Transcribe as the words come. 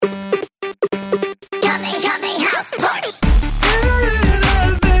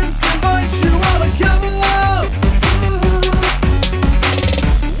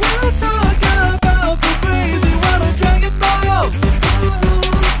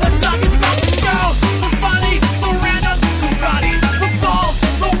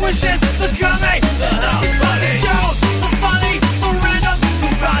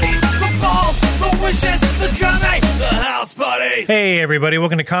everybody,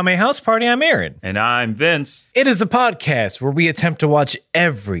 welcome to Kame House Party. I'm Aaron. And I'm Vince. It is the podcast where we attempt to watch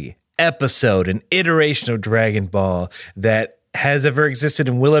every episode and iteration of Dragon Ball that has ever existed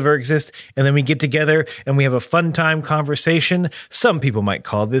and will ever exist, and then we get together and we have a fun time conversation. Some people might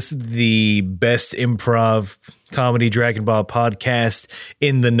call this the best improv comedy Dragon Ball podcast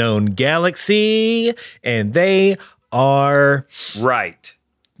in the known galaxy, and they are... Right.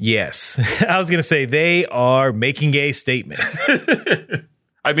 Yes. I was going to say they are making a statement.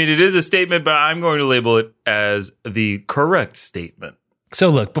 I mean, it is a statement, but I'm going to label it as the correct statement. So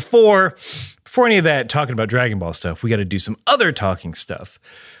look, before any of that talking about Dragon Ball stuff, we got to do some other talking stuff.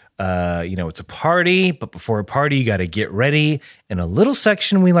 It's a party, but before a party, you got to get ready in a little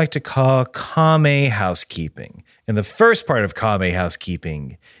section we like to call Kame Housekeeping. And the first part of Kame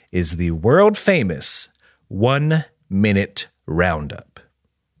Housekeeping is the world famous 1 minute roundup.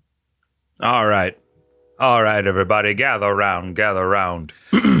 All right, everybody, gather round.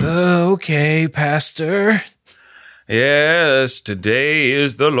 Okay, Pastor. Yes, today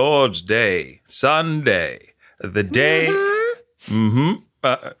is the Lord's Day, Sunday, the day.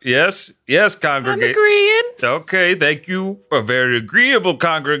 Yes, congregation. I'm agreeing. Okay, thank you. A very agreeable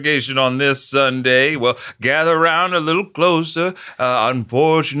congregation on this Sunday. Well, gather around a little closer.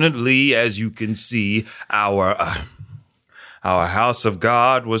 Unfortunately, as you can see, our house of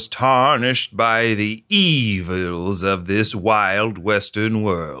God was tarnished by the evils of this wild Western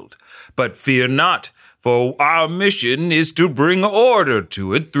world. But fear not, for our mission is to bring order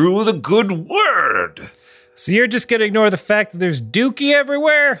to it through the good word. So you're just going to ignore the fact that there's dookie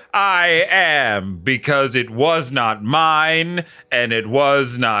everywhere? I am, because it was not mine, and it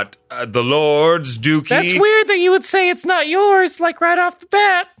was not the Lord's dookie. That's weird that you would say it's not yours, like right off the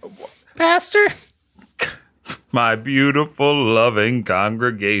bat, Pastor. My beautiful, loving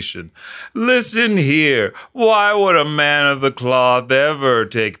congregation. Listen here. Why would a man of the cloth ever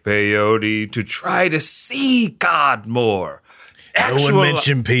take peyote to try to see God more? No one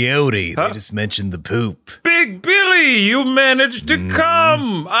mentioned peyote. They just mentioned the poop. Big Billy, you managed to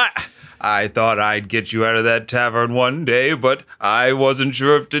come. I thought I'd get you out of that tavern one day, but I wasn't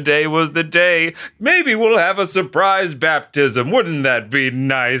sure if today was the day. Maybe we'll have a surprise baptism. Wouldn't that be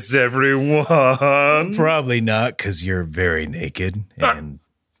nice, everyone? Probably not, because you're very naked and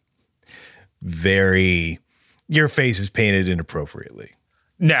your face is painted inappropriately.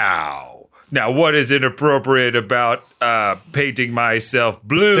 Now, what is inappropriate about painting myself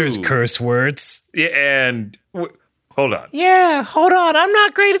blue? There's curse words. Yeah, and... Hold on. Yeah, hold on. I'm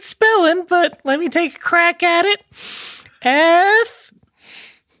not great at spelling, but let me take a crack at it. F.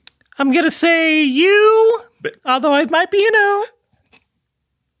 I'm going to say U, although it might be an O.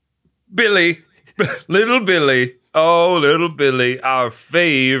 Billy. Little Billy. Oh, little Billy, our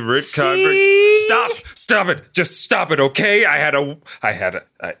favorite congregation. Stop it. Just stop it, okay?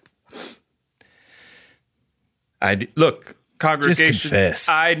 Look. Congregation, just confess.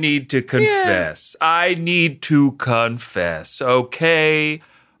 I need to confess. Yeah. I need to confess. Okay.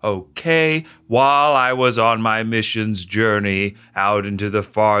 While I was on my missions journey out into the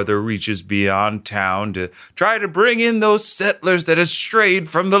farther reaches beyond town to try to bring in those settlers that had strayed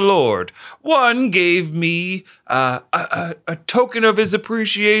from the Lord, one gave me a token of his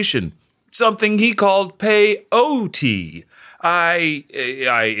appreciation, something he called peyote.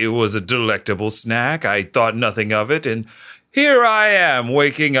 It was a delectable snack. I thought nothing of it, and here I am,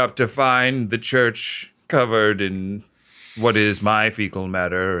 waking up to find the church covered in what is my fecal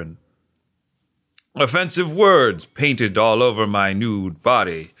matter and offensive words painted all over my nude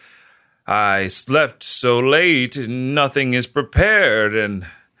body. I slept so late and nothing is prepared, and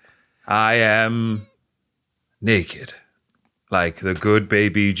I am naked, like the good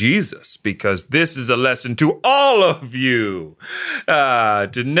baby Jesus, because this is a lesson to all of you,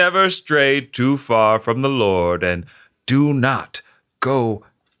 to never stray too far from the Lord, and do not go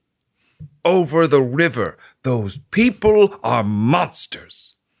over the river. Those people are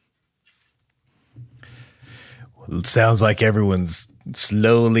monsters. Well, it sounds like everyone's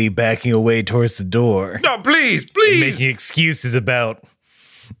slowly backing away towards the door. No, please. And making excuses about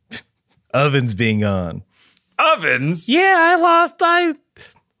ovens being on. Ovens? Yeah, I left the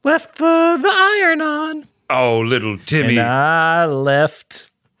iron on. Oh, little Timmy. And I left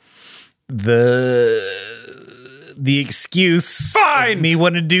the excuse Fine. Of me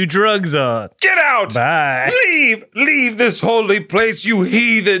wanting to do drugs on. Get out. Bye. Leave this holy place, you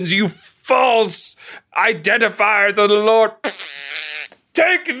heathens, you false identifiers of the Lord.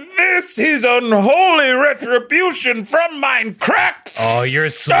 Take this, his unholy retribution from mine crack. Oh, you're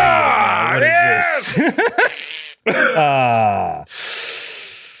so what is this?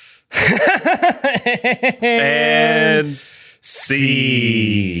 And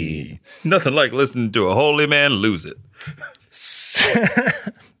C. Nothing like listening to a holy man lose it.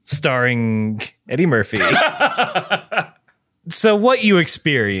 Starring Eddie Murphy. So what you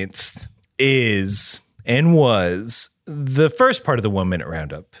experienced is and was the first part of the 1 minute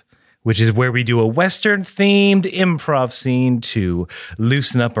roundup, which is where we do a Western themed improv scene to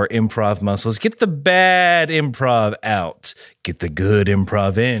loosen up our improv muscles, get the bad improv out, get the good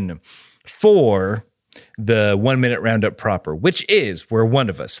improv in for the 1 minute roundup proper, which is where one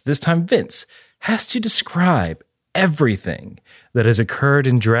of us, this time Vince, has to describe everything that has occurred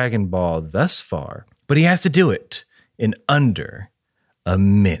in Dragon Ball thus far, but he has to do it in under a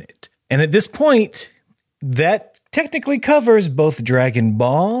minute. And at this point, that technically covers both Dragon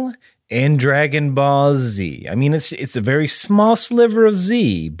Ball and Dragon Ball Z. I mean, it's a very small sliver of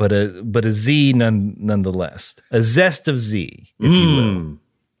Z, but a Z nonetheless. A zest of Z, if you will.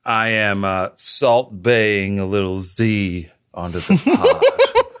 I am salt baying a little Z onto the pod.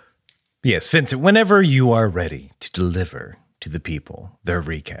 Yes, Vincent, whenever you are ready to deliver to the people their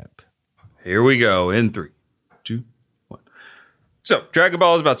recap. Here we go in 3, 2, 1. So, Dragon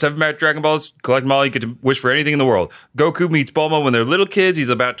Ball is about 7 Dragon Balls. Collect them all, you get to wish for anything in the world. Goku meets Bulma when they're little kids. He's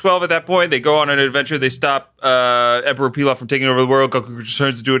about 12 at that point. They go on an adventure. They stop Emperor Pilaf from taking over the world. Goku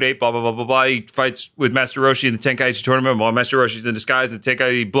returns to do an ape, blah, blah, blah, blah, blah. He fights with Master Roshi in the Tenkaichi tournament. While Master Roshi's in disguise, the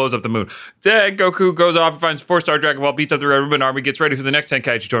Tenkaichi blows up the moon. Then Goku goes off and finds 4-star Dragon Ball, beats up the Red Ribbon Army, gets ready for the next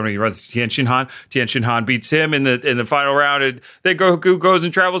Tenkaichi tournament. He runs to Tien Shinhan. Tien Shinhan beats him in the final round. And then Goku goes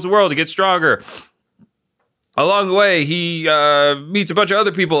and travels the world to get stronger. Along the way, he meets a bunch of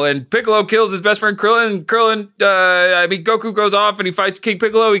other people, and Piccolo kills his best friend Krillin. Goku goes off and he fights King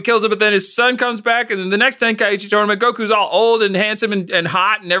Piccolo. He kills him, but then his son comes back, and then the next Tenkaichi tournament, Goku's all old and handsome and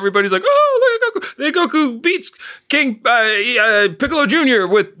hot, and everybody's like, "Oh, look at Goku!" Then Goku beats King Piccolo Jr.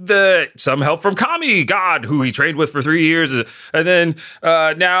 with some help from Kami God, who he trained with for 3 years, and then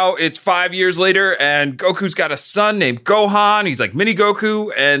now it's 5 years later, and Goku's got a son named Gohan. He's like mini Goku,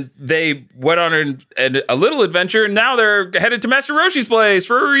 and they went on a little adventure, and now they're headed to Master Roshi's place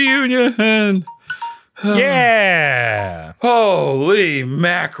for a reunion. Yeah. Holy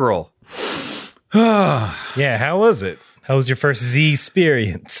mackerel. Yeah, how was it? How was your first Z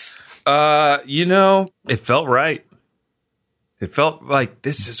experience? It felt right. It felt like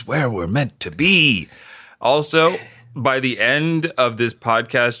this is where we're meant to be. Also, by the end of this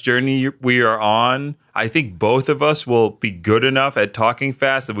podcast journey we are on, I think both of us will be good enough at talking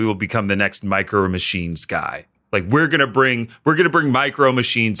fast that we will become the next Micro Machines guy. Like we're gonna bring Micro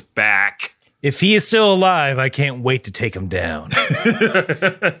Machines back. If he is still alive, I can't wait to take him down.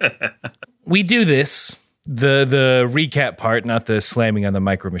 We do this, the recap part, not the slamming on the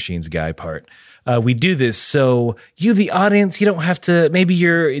Micro Machines guy part. We do this so you, the audience, you don't have to. Maybe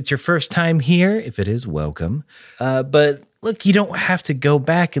it's your first time here. If it is, welcome. But look, you don't have to go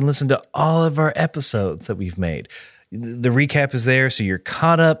back and listen to all of our episodes that we've made. The recap is there, so you're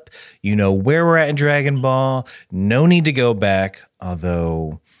caught up. You know where we're at in Dragon Ball. No need to go back,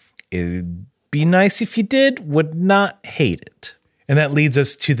 although it'd be nice if you did. Would not hate it. And that leads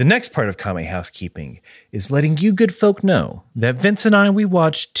us to the next part of Kame Housekeeping, is letting you good folk know that Vince and I, we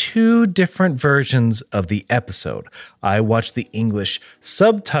watched 2 different versions of the episode. I watched the English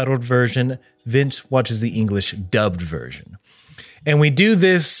subtitled version. Vince watches the English dubbed version. And we do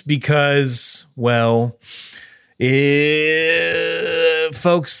this because, well,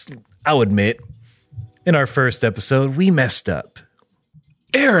 folks, I'll admit, in our first episode, we messed up.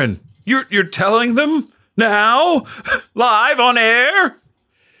 Aaron, you're telling them now? Live on air?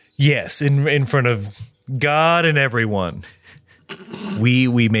 Yes, in front of God and everyone.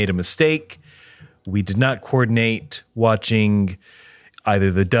 We made a mistake. We did not coordinate watching either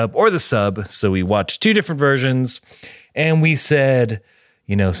the dub or the sub, so we watched 2 different versions, and we said,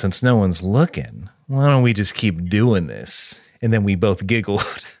 since no one's looking, why don't we just keep doing this? And then we both giggled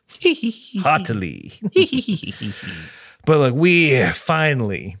haughtily. But look,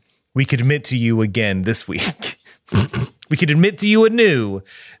 we could admit to you again this week. We could admit to you anew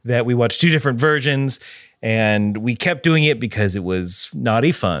that we watched 2 different versions, and we kept doing it because it was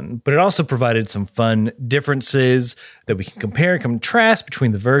naughty fun, but it also provided some fun differences that we can compare and contrast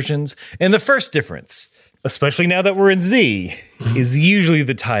between the versions. And the first difference, especially now that we're in Z, is usually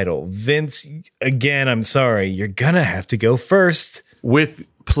the title. Vince, again, I'm sorry, you're gonna have to go first. With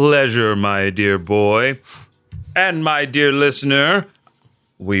pleasure, my dear boy. And my dear listener,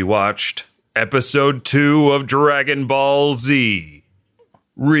 we watched episode 2 of Dragon Ball Z,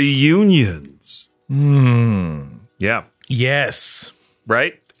 Reunions. Yeah. Yes.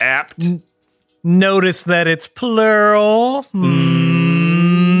 Right? Apt. Notice that it's plural.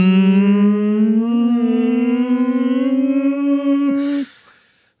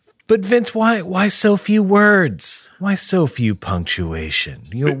 But Vince, why so few words? Why so few punctuation?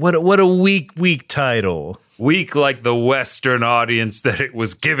 What a weak title. Weak like the Western audience that it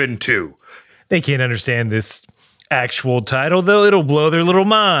was given to. They can't understand this actual title, though. It'll blow their little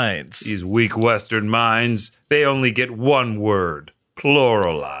minds. These weak Western minds, they only get one word,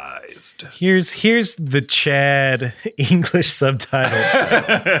 pluralized. Here's the Chad English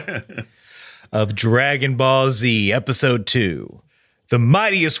subtitle of Dragon Ball Z Episode 2. The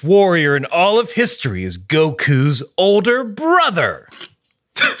mightiest warrior in all of history is Goku's older brother.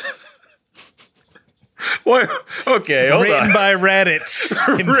 What? Okay, hold Written on. by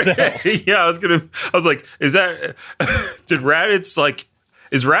Raditz himself. Yeah, I was like, is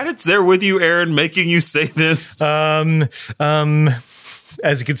Raditz there with you, Aaron, making you say this? As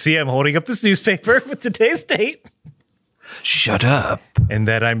you can see, I'm holding up this newspaper with today's date. Shut up. And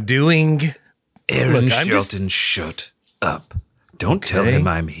that I'm doing... Aaron Shelton, shut up. Don't tell him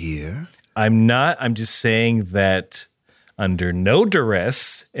I'm here. I'm not. I'm just saying that under no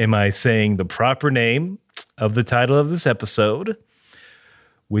duress am I saying the proper name of the title of this episode,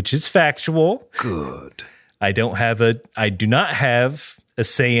 which is factual. Good. I do not have a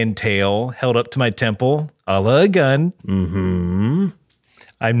Saiyan tail held up to my temple a la a gun. Mm-hmm.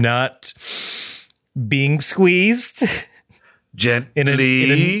 I'm not being squeezed.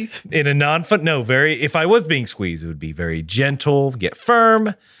 Gently. In a non-fun, no, very, if I was being squeezed, it would be very gentle, yet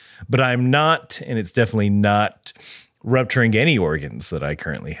firm, but I'm not, and it's definitely not rupturing any organs that I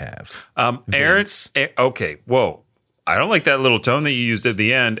currently have. Aaron, okay, whoa. I don't like that little tone that you used at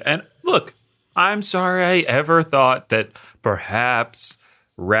the end. And look, I'm sorry I ever thought that perhaps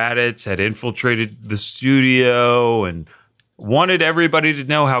Raditz had infiltrated the studio and wanted everybody to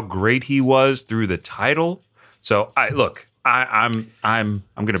know how great he was through the title. So I'm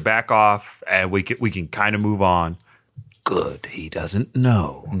going to back off and we can kind of move on. Good, he doesn't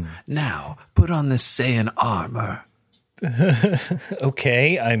know. Now, put on this Saiyan armor.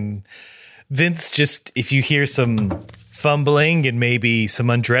 Okay, I'm Vince. Just if you hear some fumbling and maybe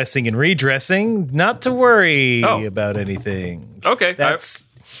some undressing and redressing, not to worry about anything. Okay, that's.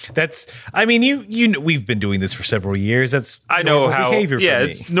 I mean, you know, we've been doing this for several years. That's I know how. Behavior Yeah, for me.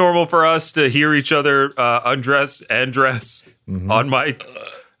 it's normal for us to hear each other undress and dress on mic.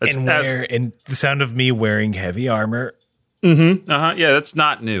 And the sound of me wearing heavy armor. Yeah, that's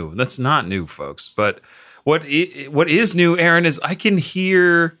not new. That's not new, folks. But what is new, Aaron, is I can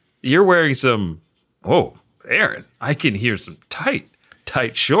hear you're wearing some. Whoa, Aaron! I can hear some tight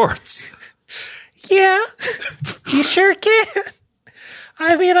shorts. Yeah, you sure can.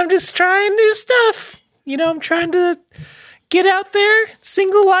 I mean, I'm just trying new stuff. You know, I'm trying to get out there.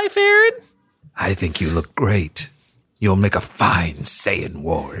 Single life, Aaron. I think you look great. You'll make a fine Saiyan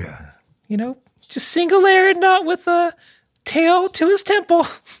warrior. You know, just single Aaron, not with a tail to his temple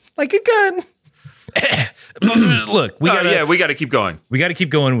like a gun. Look, we got to keep going. We got to keep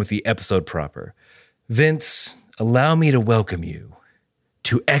going with the episode proper. Vince, allow me to welcome you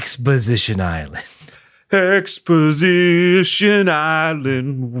to Exposition Island. Exposition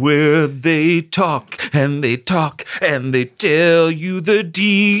Island, where they talk and they talk and they tell you the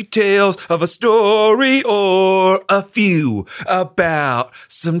details of a story or a few about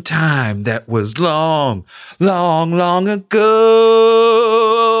some time that was long, long, long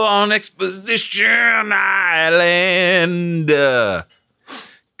ago on Exposition Island.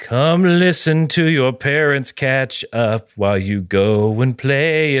 Come listen to your parents catch up while you go and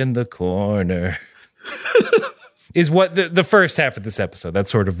play in the corner. Is what the first half of this episode.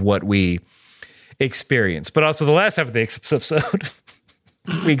 That's sort of what we experience. But also the last half of the episode,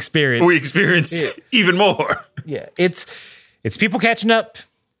 we experience even more. Yeah, it's people catching up.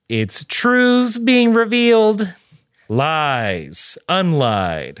 It's truths being revealed, lies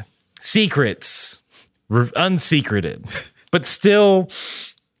unlied, secrets unsecreted. But still,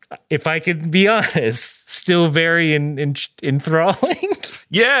 if I can be honest, still very enthralling.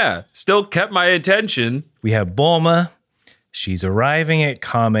 Yeah, still kept my attention. We have Bulma. She's arriving at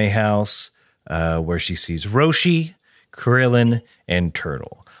Kame House, where she sees Roshi, Krillin, and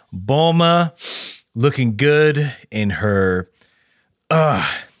Turtle. Bulma looking good in her... I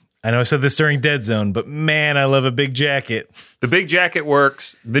know I said this during Dead Zone, but man, I love a big jacket. The big jacket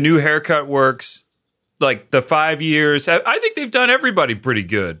works. The new haircut works. Like the 5 years. I think they've done everybody pretty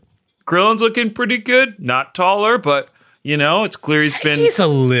good. Krillin's looking pretty good. Not taller, but... You know, it's clear he's a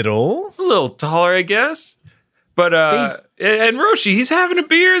little taller, I guess. But and Roshi, he's having a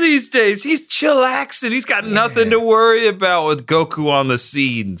beer these days. He's chillaxing. He's got nothing to worry about with Goku on the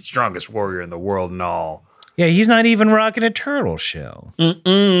scene, strongest warrior in the world and all. Yeah, he's not even rocking a turtle shell.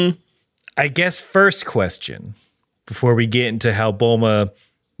 I guess first question before we get into how Bulma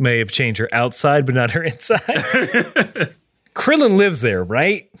may have changed her outside, but not her inside. Krillin lives there,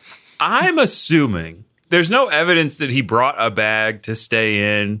 right? I'm assuming there's no evidence that he brought a bag to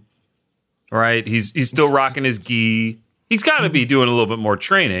stay in, right? He's still rocking his gi. He's got to be doing a little bit more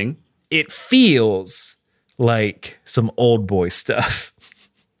training. It feels like some old boy stuff.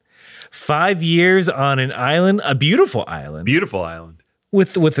 5 years on an island, a beautiful island. Beautiful island.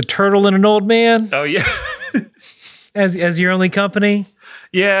 With a turtle and an old man Oh, yeah. as your only company.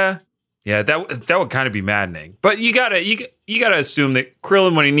 Yeah. Yeah, that would kind of be maddening. But you gotta assume that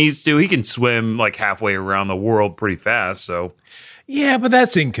Krillin, when he needs to, he can swim like halfway around the world pretty fast. So Yeah, but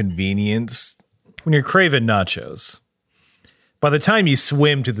that's inconvenience when you're craving nachos. By the time you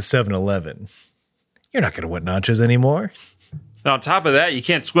swim to the 7-Eleven, you're not going to want nachos anymore. and on top of that, you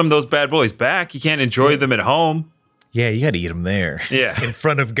can't swim those bad boys back. You can't enjoy them at home. Yeah, you got to eat them there. Yeah. In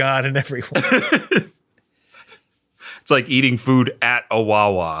front of God and everyone. It's like eating food at a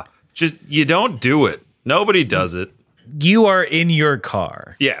Wawa. Just, you don't do it. Nobody does it. You are in your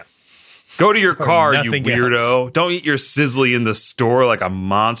car. Yeah. Go to your car, you nothing weirdo. else. Don't eat your sizzly in the store like a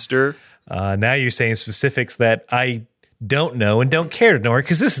monster. Now you're saying specifics that I don't know and don't care to know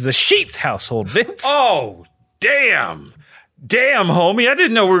because this is a Sheets household, Vince. Oh, damn. Damn, homie. I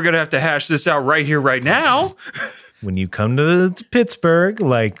didn't know we were going to have to hash this out right here, right now. When you come to Pittsburgh,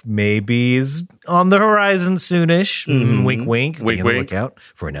 like maybe is on the horizon soonish. Wink, wink. Be Wink, on the wink. lookout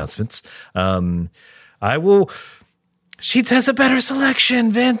for announcements. I will. Sheets has a better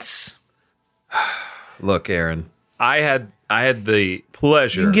selection, Vince. Look, Aaron, I had the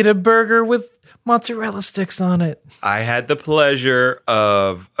pleasure. You can get a burger with mozzarella sticks on it. I had the pleasure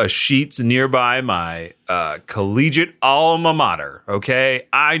of a Sheets nearby my collegiate alma mater. Okay,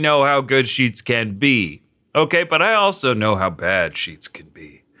 I know how good Sheets can be. Okay, but I also know how bad Sheets can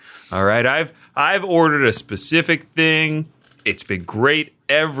be. All right, I've ordered a specific thing. It's been great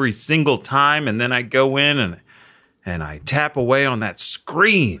every single time, and then I go in and I tap away on that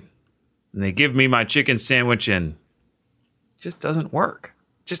screen, and they give me my chicken sandwich, and it just doesn't work.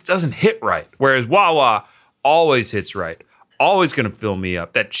 It just doesn't hit right. Whereas Wawa always hits right. Always going to fill me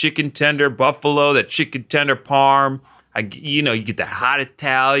up. That chicken tender buffalo, that chicken tender parm. You get the hot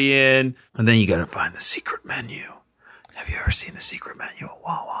Italian, and then you got to find the secret menu. Have you ever seen the secret menu at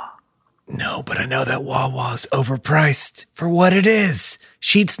Wawa? No, but I know that Wawa's overpriced for what it is.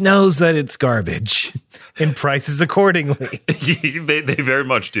 Sheets knows that it's garbage and prices accordingly. they very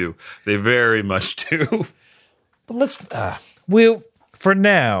much do. They very much do. But let's for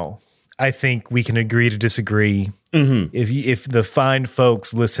now, I think we can agree to disagree. If the fine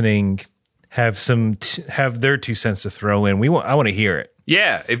folks listening have have their 2 cents to throw in, I want to hear it.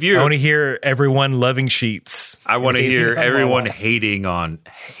 Yeah, I want to hear everyone loving Sheets. I want to hear on everyone Wawa. hating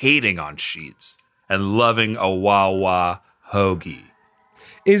on Sheets and loving a Wawa hoagie.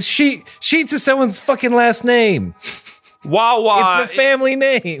 Sheets is someone's fucking last name. Wawa. It's a family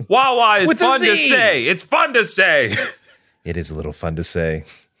name. Wawa is With a fun to Z. say. It's fun to say. It is a little fun to say.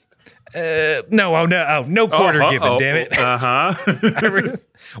 No quarter given, damn it. Uh-huh.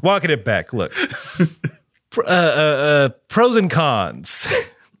 Walking it back. Look, pros and cons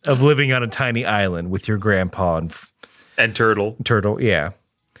of living on a tiny island with your grandpa and And Turtle. turtle. Yeah,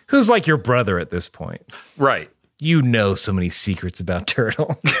 who's like your brother at this point. Right. You know so many secrets about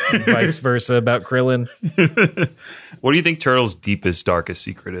Turtle, and vice versa about Krillin. What do you think Turtle's deepest, darkest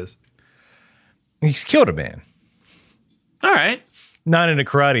secret is? He's killed a man, All right. not in a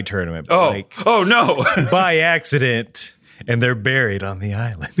karate tournament, but Oh no. by accident, and they're buried on the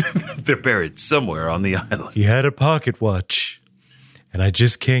island. They're buried somewhere on the island. He had a pocket watch, and I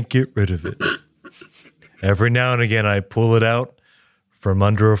just can't get rid of it. Every now and again, I pull it out from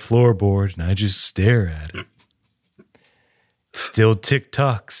under a floorboard, and I just stare at it. It still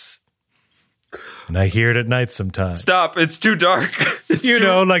tick-tocks, and I hear it at night sometimes. Stop. It's too dark. You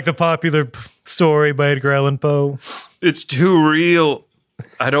know, like the popular story by Edgar Allan Poe. It's too real.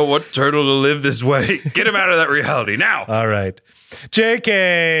 I don't want Turtle to live this way. Get him out of that reality now. All right.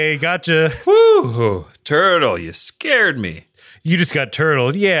 JK, gotcha. Woo. Turtle, you scared me. You just got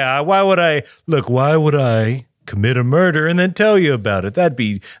turtled. Yeah, why would I commit a murder and then tell you about it? That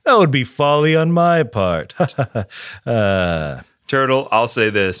would be folly on my part. Turtle, I'll say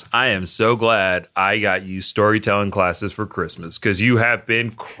this. I am so glad I got you storytelling classes for Christmas because you have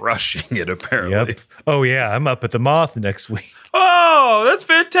been crushing it, apparently. Yep. Oh, yeah, I'm up at the Moth next week. Oh, that's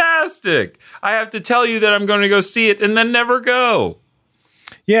fantastic. I have to tell you that I'm going to go see it and then never go.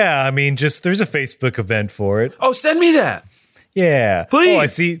 Yeah, I mean, there's a Facebook event for it. Oh, send me that. Yeah. Please. Oh, I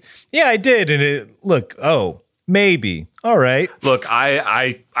see. Yeah, I did. And Maybe. All right. Look,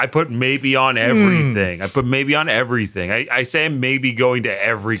 I put maybe on everything. I put maybe on everything. I say I'm maybe going to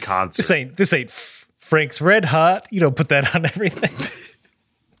every concert. This ain't Frank's Red Hot. You don't put that on everything.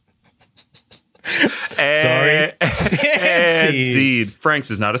 Sorry. And Seed.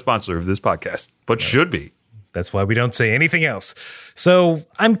 Frank's is not a sponsor of this podcast, but should be. That's why we don't say anything else. So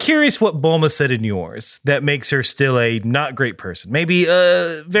I'm curious what Bulma said in yours that makes her still a not great person. Maybe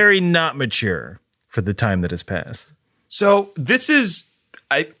very not mature for the time that has passed. So this is,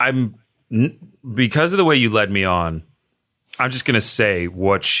 because of the way you led me on, I'm just gonna say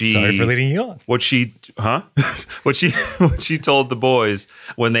what she. Sorry for leading you on. What she told the boys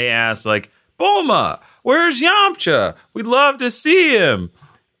when they asked, like, Bulma, where's Yamcha? We'd love to see him.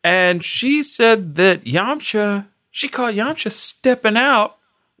 And she said that she caught Yamcha stepping out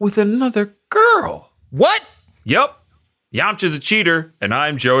with another girl. What? Yep. Yamcha's a cheater, and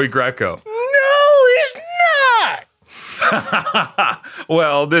I'm Joey Greco. No, he's not.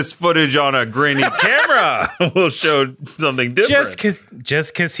 Well, this footage on a grainy camera will show something different.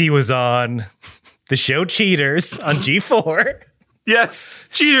 Just because he was on the show Cheaters on G4. Yes,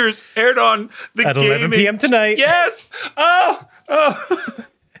 Cheaters aired on the at 11 p.m. tonight. Yes. Oh.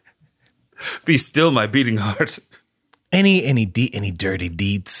 Be still, my beating heart. Any dirty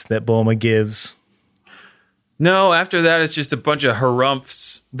deeds that Bulma gives? No, after that, it's just a bunch of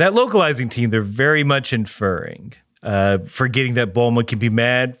harumphs. That localizing team, they're very much inferring, forgetting that Bulma can be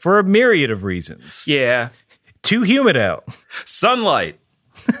mad for a myriad of reasons. Yeah. Too humid out. Sunlight.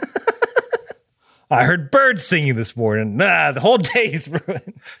 I heard birds singing this morning. The whole day's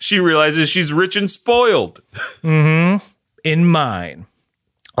ruined. She realizes she's rich and spoiled. Mm-hmm. In mine,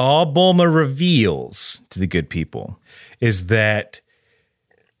 all Bulma reveals to the good people is that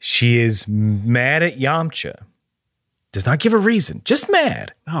she is mad at Yamcha. Does not give a reason, just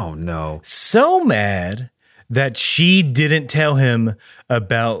mad. Oh, no. So mad that she didn't tell him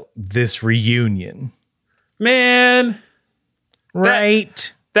about this reunion. Man.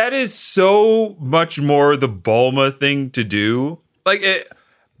 Right? That is so much more the Bulma thing to do. Like,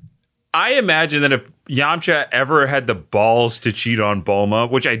 I imagine that if Yamcha ever had the balls to cheat on Bulma,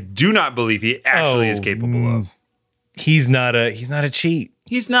 which I do not believe he actually is capable of. He's not a cheat.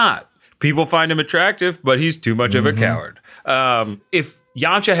 He's not. People find him attractive, but he's too much of a coward. If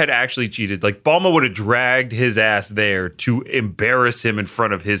Yamcha had actually cheated, like, Bulma would have dragged his ass there to embarrass him in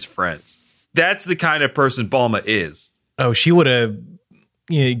front of his friends. That's the kind of person Bulma is. Oh, she would have,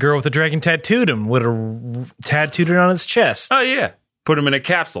 girl with the dragon tattooed him, would have tattooed it on his chest. Oh, yeah. Put him in a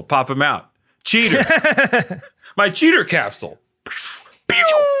capsule, pop him out. Cheater. My cheater capsule.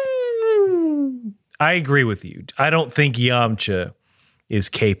 I agree with you. I don't think Yamcha is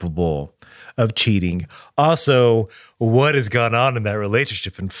capable of cheating. Also, what has gone on in that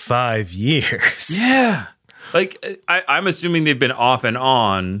relationship in 5 years? Yeah. Like, I'm assuming they've been off and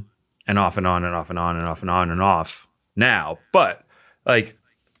on and off and on and off and on and off and on and off now. But, like,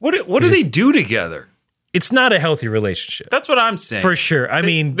 what do they do together? It's not a healthy relationship. That's what I'm saying. For sure. I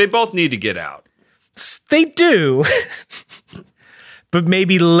mean, they both need to get out. They do. But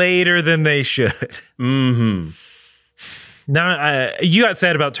maybe later than they should. Mm-hmm. Now, you got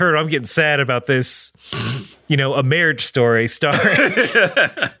sad about Turtle. I'm getting sad about this, a Marriage Story starring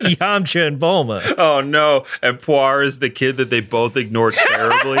Yamcha and Bulma. Oh, no. And Puar is the kid that they both ignore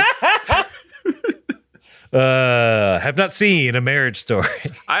terribly. Have not seen A Marriage Story.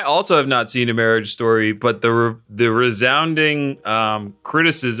 I also have not seen A Marriage Story, but the resounding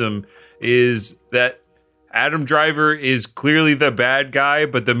criticism is that Adam Driver is clearly the bad guy,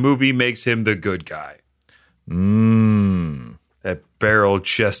 but the movie makes him the good guy. That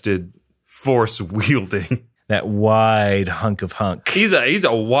barrel-chested, force-wielding. That wide hunk of hunk. He's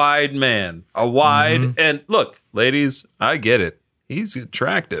a wide man. And look, ladies, I get it. He's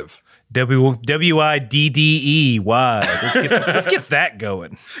attractive. WIDDE, wide. Let's get that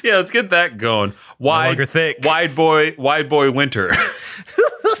going. Yeah, let's get that going. Wide, no longer thick. Wide boy winter.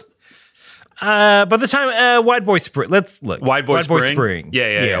 By the time Wide Boy Spring, let's look. Wide Boy Spring.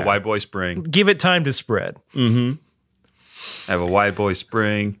 Yeah. Wide Boy Spring. Give it time to spread. Mm-hmm. I have a Wide Boy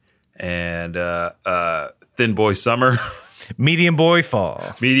Spring and Thin Boy Summer. Medium Boy Fall.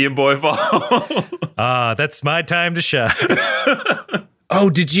 That's my time to shine. Oh,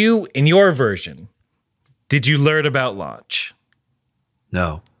 did you, in your version, did you learn about Launch?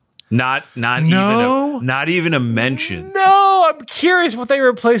 No. Not even a mention. No, I'm curious what they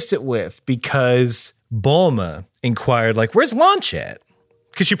replaced it with, because Bulma inquired, like, where's Launch at?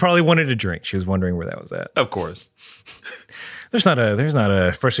 Because she probably wanted a drink. She was wondering where that was at. Of course. There's not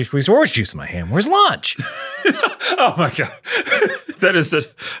a freshly squeezed orange juice in my hand. Where's Launch? Oh my God. That is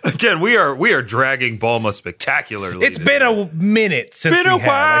it. Again, we are dragging Bulma spectacularly. It's been a minute since Been a we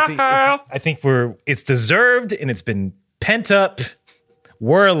have. I think it's deserved and it's been pent up.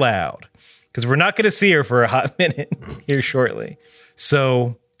 We're allowed because we're not going to see her for a hot minute here shortly.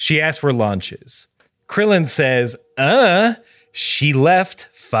 So she asks where Launch is. Krillin says, she left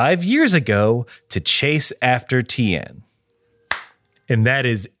 5 years ago to chase after Tien. And that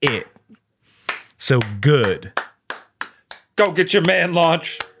is it. So good. Go get your man,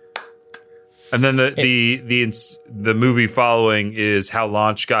 Launch. And then the movie following is how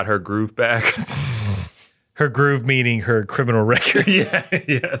Launch got her groove back. Her groove meaning her criminal record. Yeah,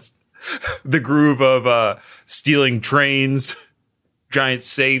 yes. The groove of stealing trains, giant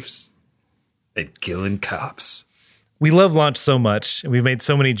safes, and killing cops. We love Launch so much, and we've made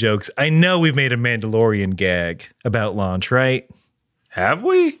so many jokes. I know we've made a Mandalorian gag about Launch, right? Have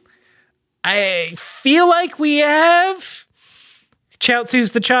we? I feel like we have.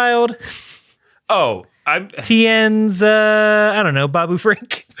 Chaozu's the child. Oh, Tien's, I don't know, Babu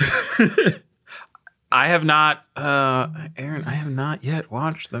Frank. I have not, Aaron, I have not yet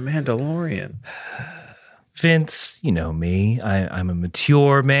watched The Mandalorian. Vince, you know me. I'm a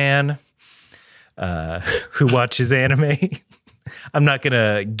mature man who watches anime. I'm not going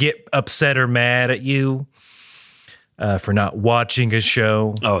to get upset or mad at you for not watching a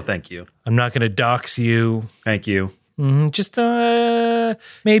show. Oh, thank you. I'm not going to dox you. Thank you. Just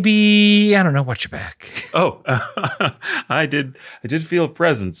maybe, I don't know, watch your back. Oh, I did feel a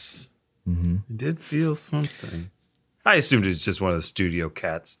presence. Mm-hmm. I did feel something. I assumed it was just one of the studio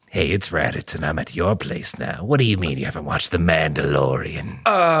cats. Hey, it's Raditz, and I'm at your place now. What do you mean you haven't watched The Mandalorian?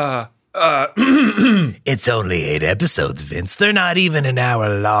 It's only 8 episodes, Vince. They're not even an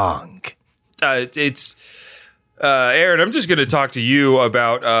hour long. Aaron, I'm just going to talk to you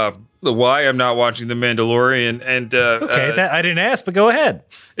about why I'm not watching The Mandalorian. And okay, I didn't ask, but go ahead.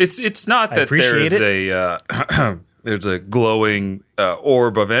 It's not that there's a glowing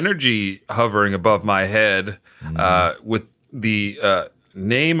orb of energy hovering above my head with the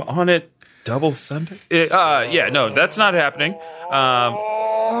name on it. Double Sunday? Yeah, no, that's not happening.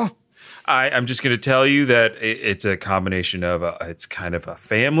 I'm just going to tell you that it's a combination of it's kind of a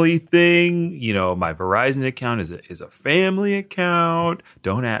family thing. You know, my Verizon account is a family account.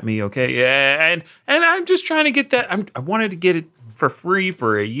 Don't at me, okay? Yeah, and I'm just trying to get that. I wanted to get it for free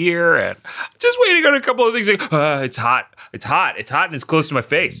for a year, and just waiting on a couple of things. Like, it's hot, and it's close to my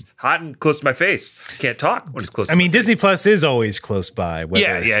face. Hot and close to my face. Can't talk when it's close. I mean, Disney Plus is always close by.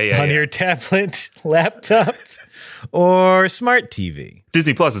 Yeah. On your tablet, laptop, or smart TV.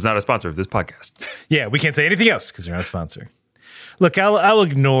 Disney Plus is not a sponsor of this podcast. Yeah, we can't say anything else because they're not a sponsor. Look, I'll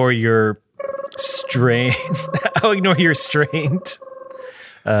ignore your strained.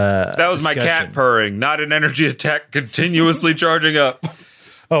 That was my cat purring, not an energy attack continuously charging up.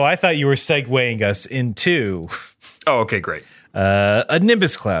 Oh, I thought you were segueing us into. Oh, okay, great. A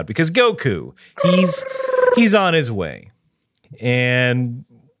Nimbus cloud, because Goku, he's on his way, and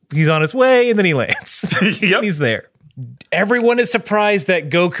then he lands. Yep. He's there. Everyone is surprised that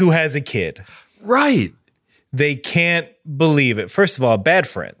Goku has a kid. Right. They can't believe it. First of all, bad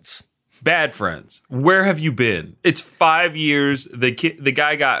friends. Bad friends. Where have you been? It's 5 years. The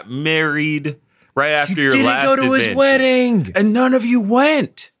guy got married right after your last didn't go to his wedding. And none of you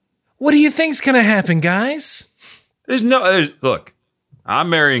went. What do you think's going to happen, guys? Look, I'm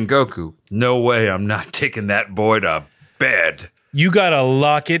marrying Goku. No way I'm not taking that boy to bed. You got to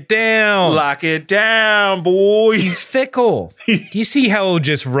lock it down. Lock it down, boy. He's fickle. Do you see how he'll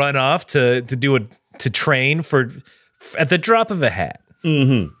just run off to train at the drop of a hat?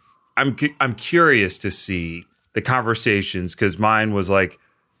 Mm-hmm. I'm curious to see the conversations, because mine was like,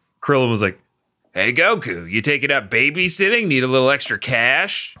 Krillin was like, "Hey Goku, you taking up babysitting? Need a little extra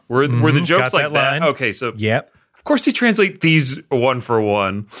cash?" Were the jokes like that? Okay, so yep. Of course they translate these one for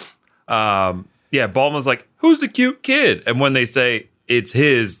one. Yeah, Bulma's like, "Who's the cute kid?" And when they say it's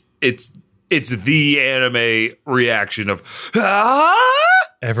his, it's the anime reaction of ah.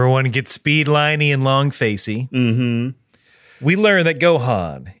 Everyone gets speed liney and long facey. Mm-hmm. We learn that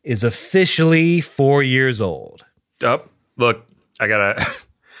Gohan is officially 4 years old. Oh, look, I gotta.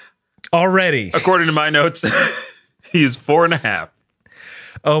 Already. According to my notes, he is 4.5.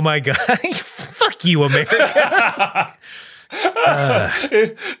 Oh my God. Fuck you, America.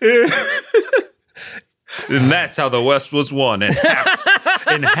 And that's how the West was won in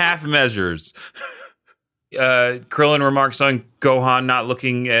half measures. Krillin remarks on Gohan not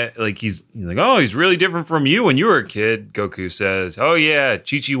looking at he's like, "Oh, he's really different from you when you were a kid." Goku says, "Oh yeah,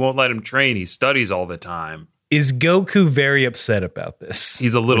 Chi-Chi won't let him train. He studies all the time." Is Goku very upset about this?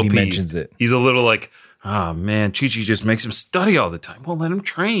 He's a little when he peeved. mentions it. He's a little like, Oh, man. Chi-Chi just makes him study all the time. Won't let him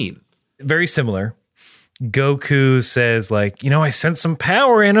train. Very similar. Goku says, like, I sense some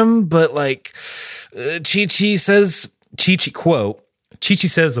power in him, but like Chi-Chi says, quote, Chi-Chi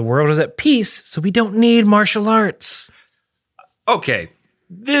says the world is at peace, so we don't need martial arts. Okay.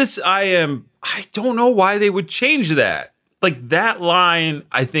 I don't know why they would change that. Like, that line,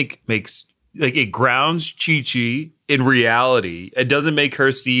 I think, makes, like, it grounds Chi-Chi in reality. It doesn't make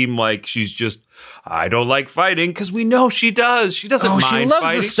her seem like she's just, I don't like fighting, because we know she does. She doesn't mind she loves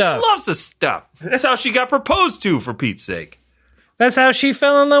fighting. the stuff. She loves the stuff. That's how she got proposed to, for Pete's sake. That's how she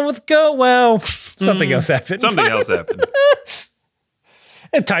fell in love with Well, something else happened. Something else happened.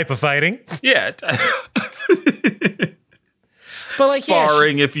 A type of fighting. Yeah. But like,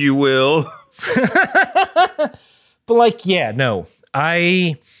 sparring, if you will. But like, no,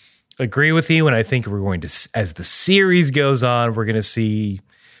 I agree with you. And I think we're going to, as the series goes on, we're going to see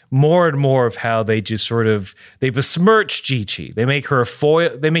more and more of how they just sort of, they besmirch Chi-Chi. They make her a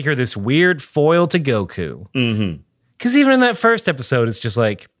foil. They make her this weird foil to Goku. Mm-hmm. Because even in that first episode, it's just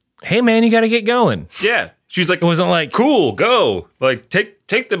like, hey man, you got to get going. Yeah. She's like, it wasn't like, cool, go. Like,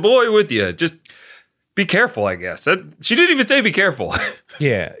 take the boy with you. Just be careful, I guess. She didn't even say be careful.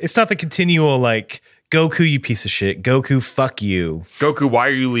 Yeah. It's not the continual like, Goku, you piece of shit. Goku, fuck you. Goku, why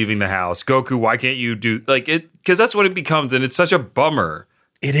are you leaving the house? Goku, why can't you do like it? Because that's what it becomes, and it's such a bummer.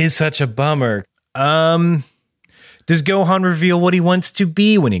 It is such a bummer. Does Gohan reveal what he wants to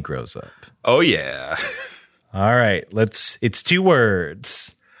be when he grows up? Oh yeah. All right, it's 2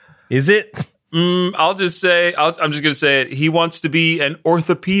 words. Is it? I'm just gonna say it. He wants to be an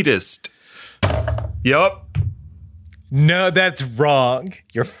orthopedist. Yup. No, that's wrong.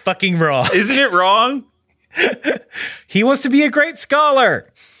 You're fucking wrong. Isn't it wrong? He wants to be a great scholar.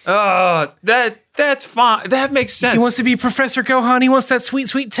 Oh, that's fine. That makes sense. He wants to be Professor Gohan. He wants that sweet,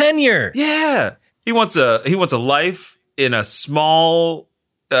 sweet tenure. Yeah. He wants a life in a small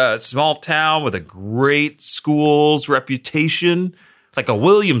town with a great school's reputation, like a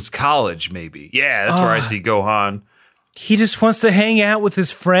Williams College, maybe. Yeah, that's where I see Gohan. He just wants to hang out with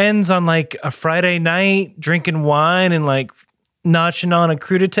his friends on like a Friday night, drinking wine and like notching on a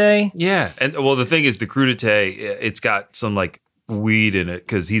crudité. Yeah. And well, the thing is, the crudité, it's got some like weed in it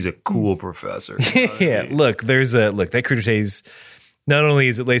because he's a cool professor. Yeah. Look, that crudité's not only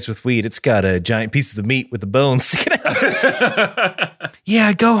is it laced with weed, it's got a giant pieces of meat with the bones sticking out.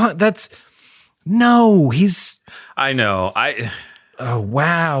 Yeah, Gohan. I know. Oh,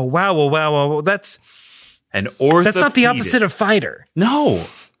 wow. Wow. That's not the opposite of fighter. No.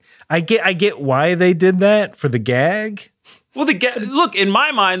 I get why they did that for the gag. Well, look, in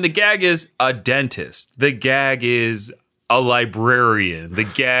my mind, the gag is a dentist. The gag is a librarian. The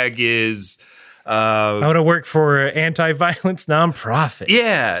gag is I want to work for an anti-violence nonprofit.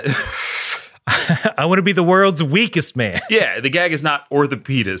 Yeah. I want to be the world's weakest man. Yeah, the gag is not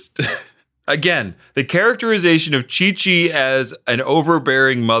orthopedist. Again, the characterization of Chi-Chi as an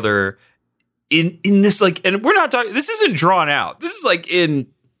overbearing mother in this, like, and we're not talking, this isn't drawn out. This is like in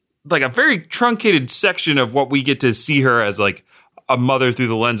like a very truncated section of what we get to see her as like a mother through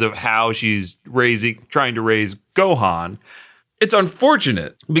the lens of how she's trying to raise Gohan. It's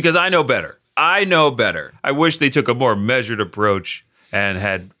unfortunate because I know better. I wish they took a more measured approach and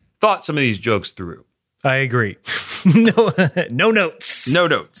had thought some of these jokes through. I agree. No notes. No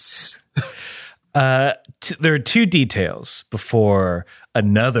notes. There are 2 details before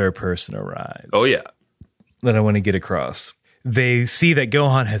another person arrives. Oh, yeah. That I want to get across. They see that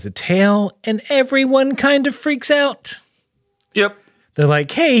Gohan has a tail, and everyone kind of freaks out. Yep. They're like,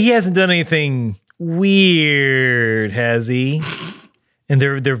 hey, he hasn't done anything weird, has he? And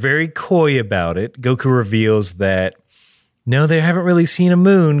they're very coy about it. Goku reveals that no, they haven't really seen a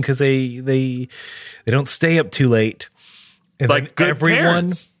moon because they don't stay up too late. And like good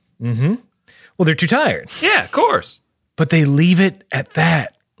parents. Mm-hmm. Well, they're too tired. Yeah, of course. But they leave it at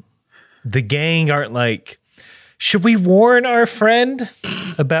that. The gang aren't like, should we warn our friend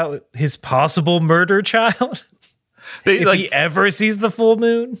about his possible murder child? If he ever sees the full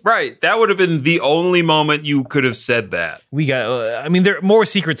moon? Right. That would have been the only moment you could have said that. There more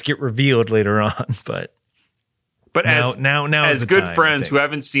secrets get revealed later on, but now as good friends who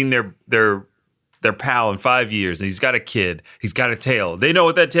haven't seen their pal in 5 years, and he's got a kid, he's got a tail. They know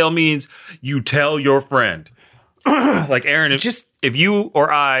what that tail means. You tell your friend. Like Aaron, if you or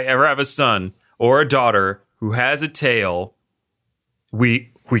I ever have a son or a daughter who has a tail, we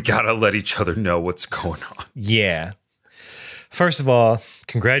gotta let each other know what's going on. Yeah. First of all,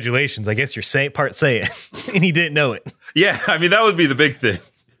 congratulations. I guess you're part Saiyan, and he didn't know it. Yeah, I mean, that would be the big thing.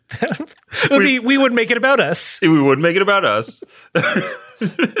 We would make it about us. We would make it about us.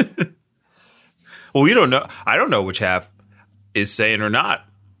 Well, we don't know. I don't know which half is Saiyan or not.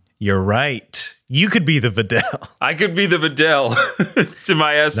 You're right. You could be the Videl. I could be the Videl to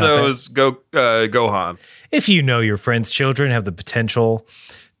my SO's Gohan. If you know your friend's children have the potential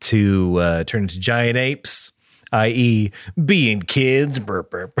to turn into giant apes, i.e. being kids, burp,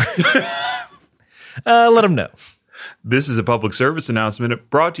 burp. Let them know. This is a public service announcement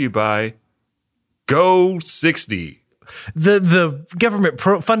brought to you by Go 60. The government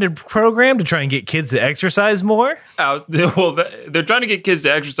funded program to try and get kids to exercise more? Well, they're trying to get kids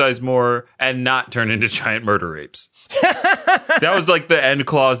to exercise more and not turn into giant murder apes. That was like the end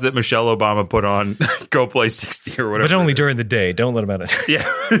clause that Michelle Obama put on Go Play 60 or whatever. But only during the day. Don't let them out at night. Yeah,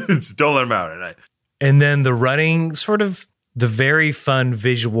 don't let them out at night. And then the running, sort of the very fun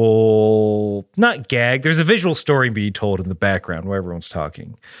visual, not gag. There's a visual story being told in the background where everyone's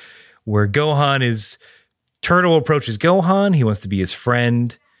talking, where Turtle approaches Gohan. He wants to be his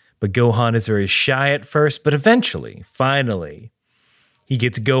friend, but Gohan is very shy at first. But eventually, finally, he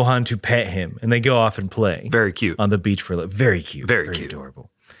gets Gohan to pet him, and they go off and play. Very cute. On the beach for a little. Very cute. Very cute. Adorable.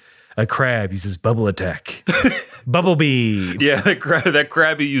 A crab uses bubble attack. Bubble beam. Yeah, that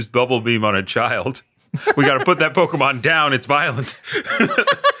crabby used bubble beam on a child. We got to put that Pokemon down. It's violent.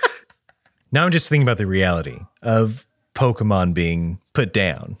 Now I'm just thinking about the reality of Pokemon being put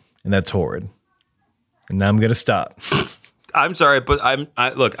down, and that's horrid. And now I'm going to stop. I'm sorry, but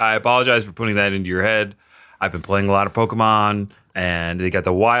I apologize for putting that into your head. I've been playing a lot of Pokemon, and they got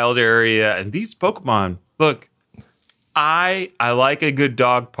the wild area, and these Pokemon, look, I like a good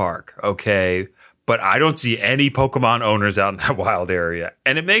dog park, okay, but I don't see any Pokemon owners out in that wild area,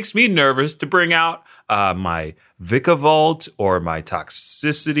 and it makes me nervous to bring out my Vikavolt or my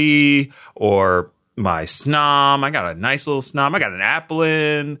Toxicity or my Snom. I got a nice little Snom. I got an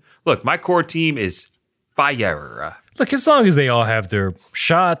Applin. Look, my core team is fire. Look, as long as they all have their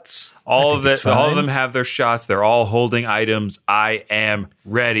shots, all of them have their shots. They're all holding items. I am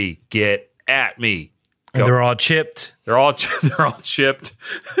ready. Get at me. And they're all chipped. They're all chipped.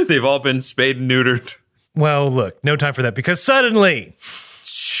 They've all been spayed and neutered. Well, look, no time for that because suddenly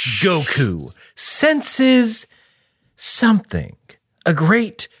Goku senses something, a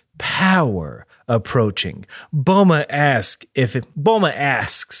great power approaching. Bulma asks if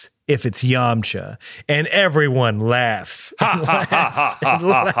it's Yamcha, and everyone laughs. It's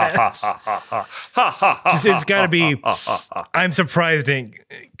got to be. I'm surprised it didn't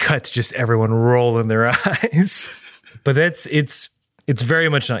cut to just everyone rolling their eyes. But it's very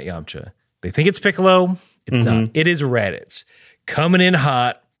much not Yamcha. They think it's Piccolo. It's not. It is Raditz coming in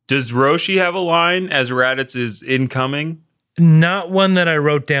hot. Does Roshi have a line as Raditz is incoming? Not one that I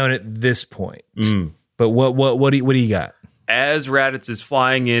wrote down at this point. But what do you got? As Raditz is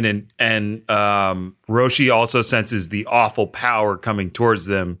flying in and Roshi also senses the awful power coming towards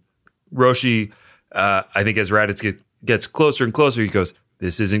them. Roshi, I think as Raditz gets closer and closer, he goes,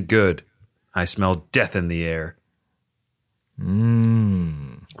 "This isn't good. I smell death in the air."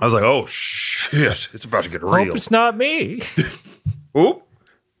 I was like, oh, shit. It's about to get real. Hope it's not me. Oop.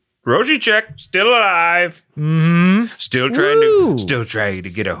 Roshi check. Still alive. Still trying to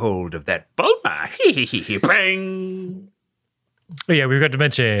get a hold of that Bulma. Bang. Oh, yeah, we forgot to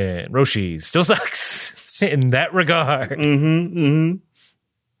mention Roshi still sucks in that regard.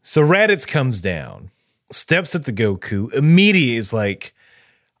 So Raditz comes down, steps at the Goku, immediately is like,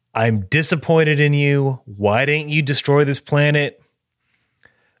 I'm disappointed in you. Why didn't you destroy this planet?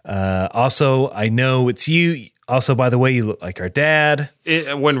 Also, I know it's you. Also, by the way, you look like our dad.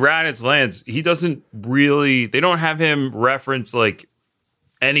 When Raditz lands, he doesn't really, they don't have him reference like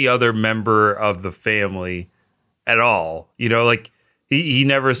any other member of the family at all. You know, like he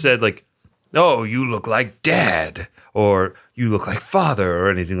never said like, oh, you look like dad or you look like father or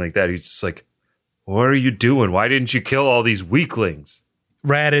anything like that. He's just like, what are you doing? Why didn't you kill all these weaklings?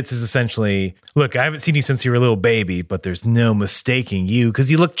 Raditz is essentially, look, I haven't seen you since you were a little baby, but there's no mistaking you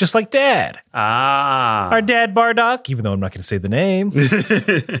because you look just like dad. Our dad Bardock, even though I'm not going to say the name.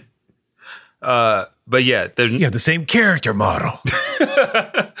 But yeah, you have the same character model.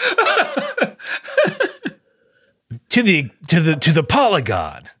 to the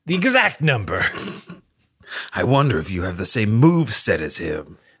polygon, the exact number. I wonder if you have the same move set as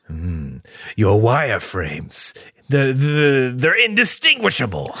him. Your wireframes. They're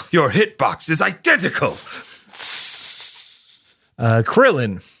indistinguishable. Your hitbox is identical.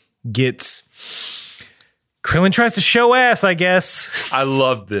 Krillin tries to show ass, I guess. I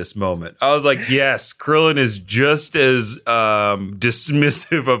loved this moment. I was like, yes, Krillin is just as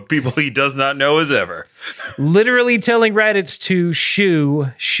dismissive of people he does not know as ever. Literally telling Raditz to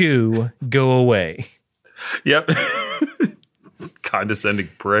shoo, go away. Yep. Condescending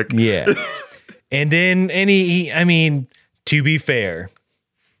prick. Yeah. And I mean, to be fair,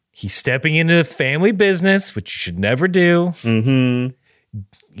 he's stepping into the family business, which you should never do. Mm-hmm.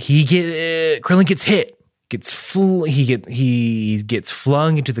 Krillin gets hit. He gets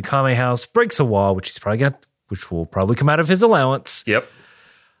flung into the Kame house, breaks a wall, which will probably come out of his allowance. Yep.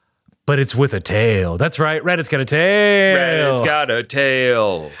 But it's with a tail. That's right. Reddit's got a tail. Reddit's got a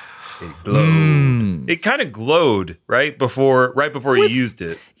tail. It glowed. It kind of glowed right before he used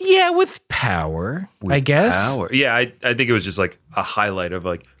it. Yeah, with power, I guess. Power. Yeah, I think it was just like a highlight of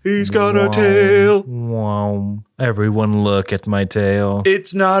like, he's got a tail. Wow. Everyone look at my tail.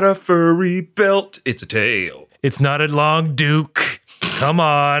 It's not a furry belt. It's a tail. It's not a long duke. Come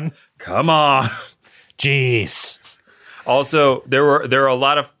on. Come on. Jeez. Also, there are a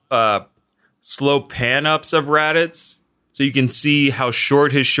lot of slow pan-ups of Raditz. So you can see how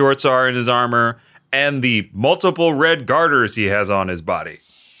short his shorts are in his armor and the multiple red garters he has on his body.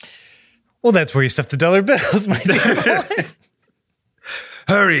 Well, that's where you stuff the dollar bills, my dear.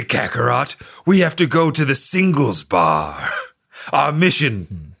 Hurry, Kakarot. We have to go to the singles bar. Our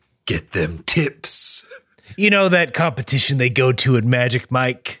mission, get them tips. You know that competition they go to at Magic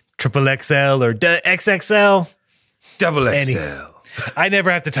Mike, Triple XL or XXL? Double XL. I never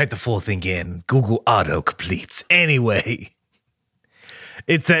have to type the full thing in. Google auto completes. Anyway,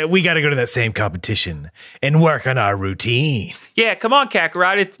 we got to go to that same competition and work on our routine. Yeah, come on,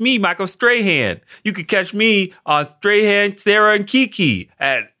 Kakarot. It's me, Michael Strahan. You can catch me on Strahan, Sarah, and Kiki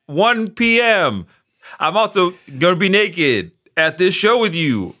at 1 p.m. I'm also going to be naked at this show with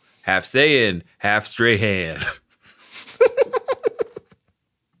you. Half Saiyan, half Strahan.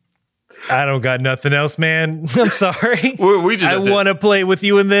 I don't got nothing else, man. I'm sorry. I want to play with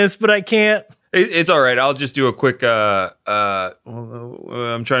you in this, but I can't. It's all right. I'll just do a quick. I'm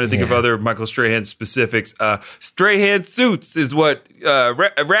trying to think of other Michael Strahan specifics. Strahan suits is what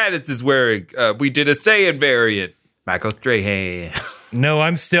Raditz is wearing. We did a Saiyan variant. Michael Strahan. No,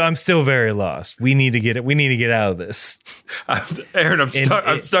 I'm still very lost. We need to get it. We need to get out of this. Aaron, I'm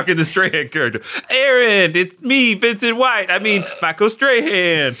stuck in the Strahan character. Aaron, it's me, Vincent White. I mean, Michael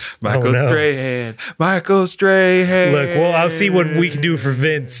Strahan. Strahan. Michael Strahan. Look, well, I'll see what we can do for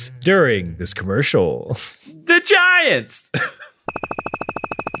Vince during this commercial. The Giants.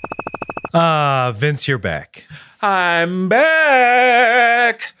 Vince, you're back. I'm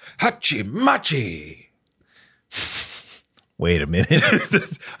back. Hachi Machi. Wait a minute.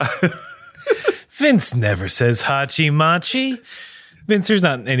 Vince never says Hachi Machi. Vince, there's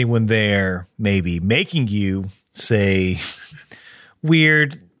not anyone there maybe making you say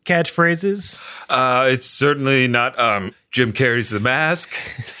weird catchphrases. It's certainly not Jim Carrey's The Mask.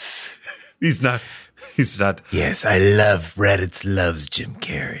 He's not. Yes, I love Reddit loves Jim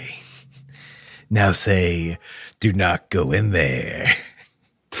Carrey. Now say, do not go in there.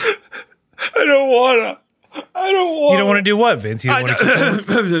 I don't wanna. You don't want to do what, Vince? You don't want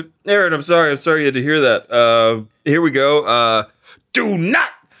to. Aaron, I'm sorry you had to hear that. Here we go. Do not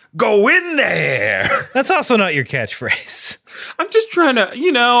go in there. That's also not your catchphrase. I'm just trying to,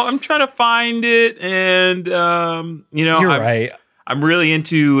 find it, and you're right. I'm really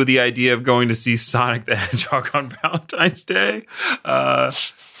into the idea of going to see Sonic the Hedgehog on Valentine's Day. The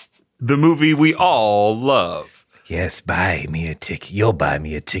movie we all love. Yes, buy me a ticket. You'll buy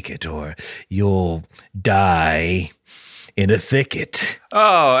me a ticket or you'll die in a thicket.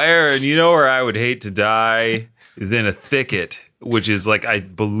 Oh, Aaron, you know where I would hate to die is in a thicket, which is like, I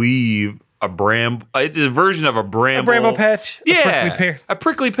believe, it's a version of a bramble. A bramble patch? Yeah. A prickly pear? A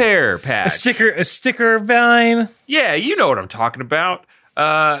prickly pear patch. A sticker vine? Yeah, you know what I'm talking about.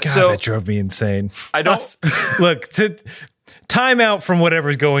 God, that drove me insane. I don't... Look, time out from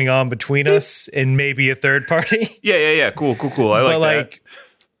whatever's going on between us and maybe a third party. Yeah. Cool. I like that.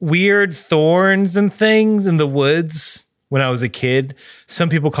 Weird thorns and things in the woods when I was a kid, some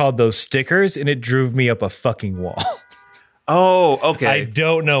people called those stickers, and it drove me up a fucking wall. Oh, okay. I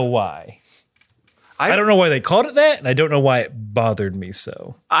don't know why. I don't know why they called it that, and I don't know why it bothered me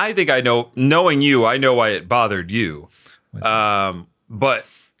so. I think I know. Knowing you, I know why it bothered you. But...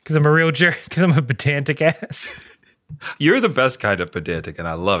 Because I'm a real jerk, because I'm a pedantic ass. You're the best kind of pedantic, and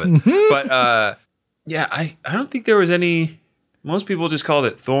I love it. But yeah, I don't think there was any. Most people just called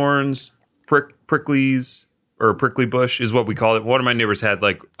it thorns, pricklies, or a prickly bush is what we call it. One of my neighbors had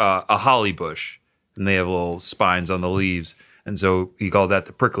like a holly bush, and they have little spines on the leaves, and so he called that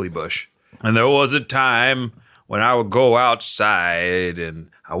the prickly bush. And there was a time when I would go outside,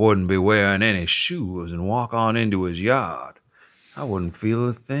 and I wouldn't be wearing any shoes and walk on into his yard. I wouldn't feel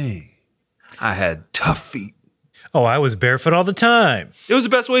a thing. I had tough feet. Oh, I was barefoot all the time. It was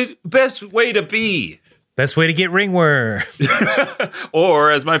the best way to be. Best way to get ringworm.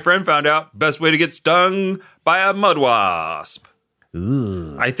 Or, as my friend found out, best way to get stung by a mud wasp.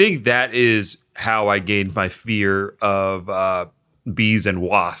 Ooh. I think that is how I gained my fear of bees and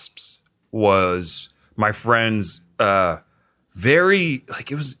wasps. Was my friend's very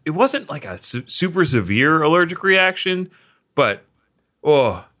like it wasn't like a super severe allergic reaction, but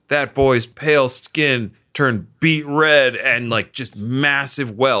that boy's pale skin turned beet red and like just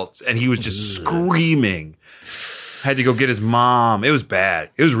massive welts, and he was just screaming. Had to go get his mom. It was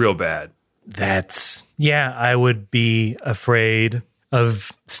bad. It was real bad. I would be afraid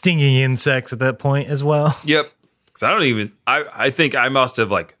of stinging insects at that point as well. Yep. Because I think I must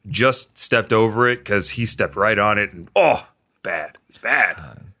have like just stepped over it because he stepped right on it, and bad. It's bad.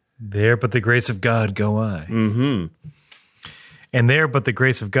 There but the grace of God go I. Mm-hmm. And there but the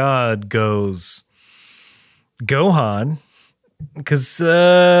grace of God goes Gohan, because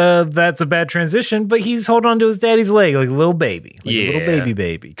that's a bad transition, but he's holding on to his daddy's leg like a little baby. A little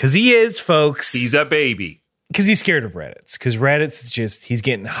baby. Because he is, folks. He's a baby. Because he's scared of Raditz. Because Raditz is just, he's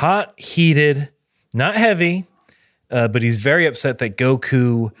getting hot, heated, not heavy, but he's very upset that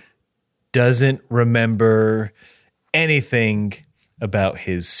Goku doesn't remember anything about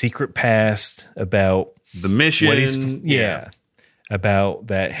his secret past, about the mission. What about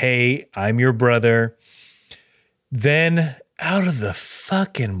that, hey, I'm your brother. Then, out of the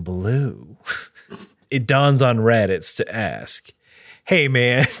fucking blue, it dawns on Raditz to ask, hey,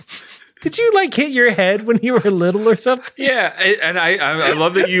 man, did you like hit your head when you were little or something? Yeah, and I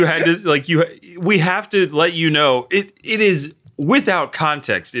love that you had to we have to let you know it is without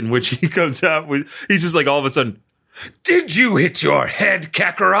context in which he comes out with. He's just like all of a sudden, did you hit your head,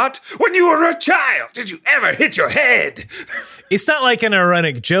 Kakarot, when you were a child? Did you ever hit your head? It's not like an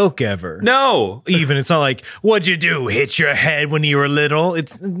ironic joke ever. No. Even it's not like, what'd you do? Hit your head when you were little?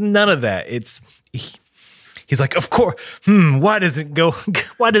 It's none of that. He's like, of course. Why doesn't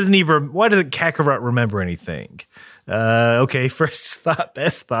Kakarot remember anything? Okay, first thought,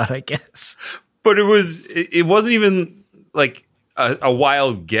 best thought, I guess. But it wasn't even like a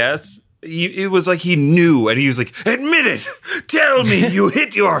wild guess. It was like he knew, and he was like, admit it. Tell me you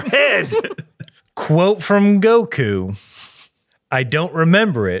hit your head. Quote from Goku. I don't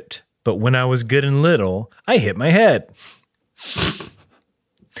remember it, but when I was good and little, I hit my head.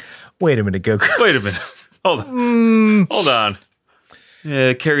 Wait a minute, Goku. Wait a minute. Hold on.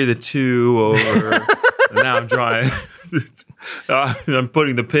 Yeah, carry the 2 over. Now I'm drawing. I'm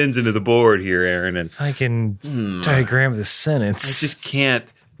putting the pins into the board here, Aaron. And I can diagram the sentence. I just can't.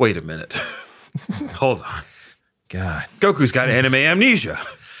 Wait a minute. Hold on. God. Goku's got anime amnesia.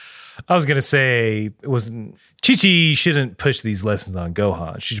 I was going to say, it wasn't. Chi-Chi shouldn't push these lessons on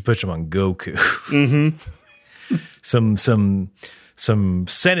Gohan. She should push them on Goku. Mm-hmm. some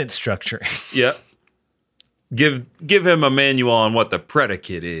sentence structuring. Yep. Give him a manual on what the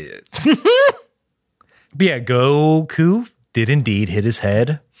predicate is. But yeah, Goku did indeed hit his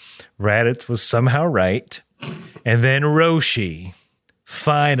head. Raditz was somehow right. And then Roshi,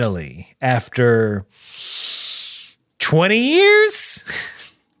 finally, after 20 years?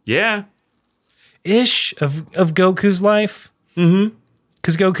 Yeah. Ish of Goku's life. Mm-hmm.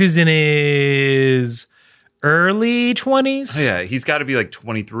 Because Goku's in his early 20s. Oh, yeah, he's got to be like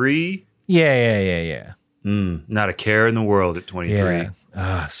 23. Yeah. Not a care in the world at 23.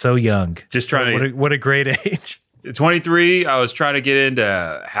 Yeah. So young. Just trying what a great age. 23, I was trying to get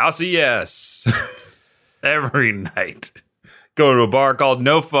into House of Yes every night. Go to a bar called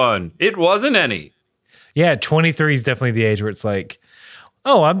No Fun. It wasn't any. Yeah, 23 is definitely the age where it's like,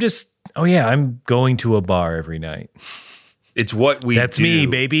 I'm going to a bar every night. It's what we That's do. me,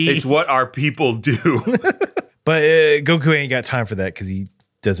 baby. It's what our people do. But Goku ain't got time for that because he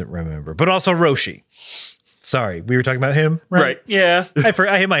doesn't remember. But also Roshi. Sorry, we were talking about him, right? Yeah.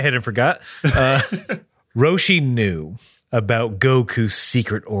 I hit my head and forgot. Roshi knew about Goku's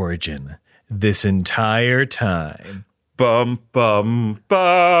secret origin this entire time. Bum, bum,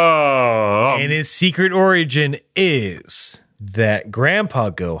 bum. And his secret origin is that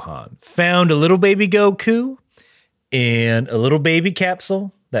Grandpa Gohan found a little baby Goku in a little baby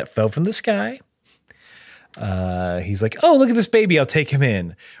capsule that fell from the sky. He's like, oh, look at this baby. I'll take him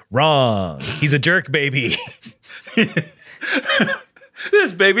in. Wrong. He's a jerk baby.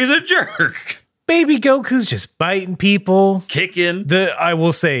 This baby's a jerk. Baby Goku's just biting people. Kicking. I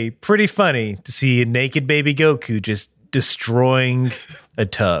will say, pretty funny to see a naked baby Goku just destroying a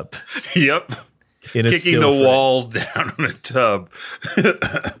tub. Yep. Kicking the walls down in a tub.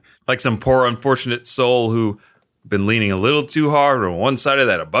 Like some poor unfortunate soul who been leaning a little too hard on one side of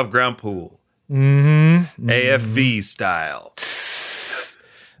that above ground pool. Mm-hmm. AFV style.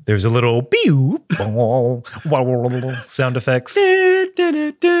 There's a little pew sound effects. This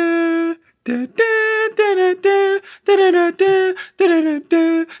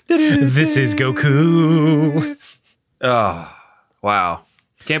is Goku. Oh, wow.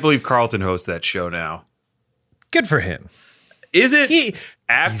 Can't believe Carlton hosts that show now. Good for him. Is it?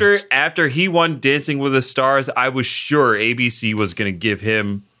 After he won Dancing with the Stars, I was sure ABC was going to give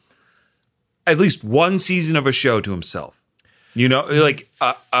him at least one season of a show to himself. You know, like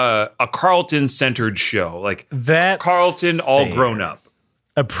a Carlton-centered show. Like That's Carlton all fair. grown up.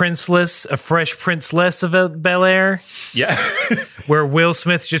 A fresh princeless of Bel-Air, Yeah. where Will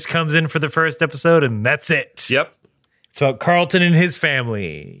Smith just comes in for the first episode and that's it. Yep. It's about Carlton and his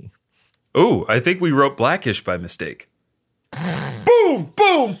family. Ooh, I think we wrote Blackish by mistake. Boom,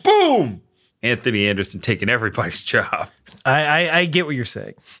 boom, boom. Anthony Anderson taking everybody's job. I get what you're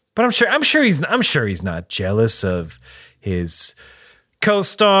saying, but I'm sure he's not jealous of his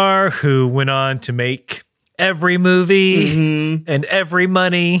co-star who went on to make every movie and every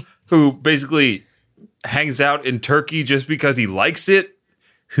money, Who basically hangs out in Turkey just because he likes it.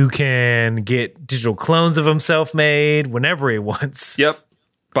 who can get digital clones of himself made whenever he wants. Yep.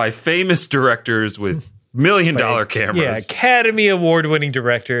 By famous directors with $1 million cameras. Yeah, Academy Award winning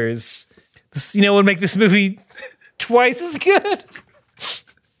directors. This, would make this movie twice as good.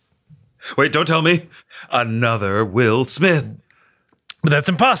 Wait, don't tell me. Another Will Smith. But that's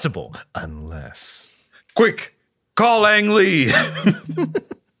impossible unless Quick, call Ang Lee.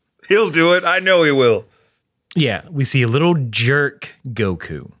 He'll do it. I know he will. yeah, we see a little jerk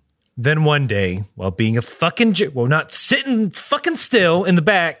Goku. Then one day, while being a fucking jerk, well, not sitting fucking still in the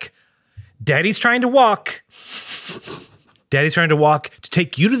back, Daddy's trying to walk. Daddy's trying to walk to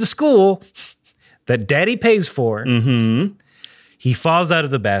take you to the school that Daddy pays for. Mm-hmm. He falls out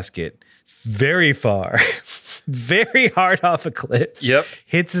of the basket very far, very hard off a cliff. Yep.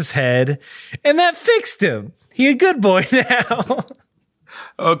 Hits his head, and that fixed him. He a good boy now.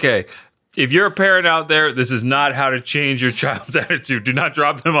 Okay. If you're a parent out there, this is not how to change your child's attitude. Do not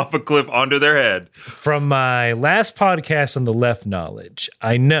drop them off a cliff onto their head. From my last podcast on the left knowledge,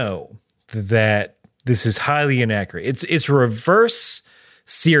 I know that this is highly inaccurate. It's reverse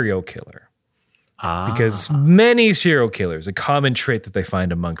serial killer. Because many serial killers, a common trait that they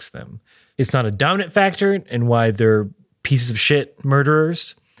find amongst them, it's not a dominant factor in why they're pieces of shit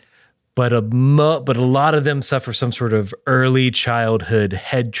murderers, but a lot of them suffer some sort of early childhood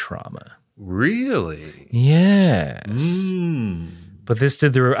head trauma. Really? Yes. But this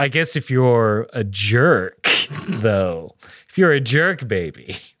did I guess if you're a jerk, though, if you're a jerk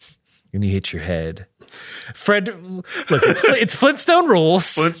baby and you hit your head, Fred, look, it's Flintstone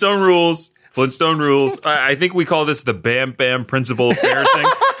rules. Flintstone rules. Flintstone rules. I think we call this the Bam Bam principle of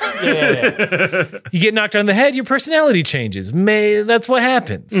parenting. Yeah. You get knocked on the head, your personality changes. That's what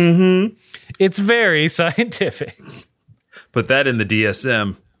happens. Mm-hmm. It's very scientific. Put that in the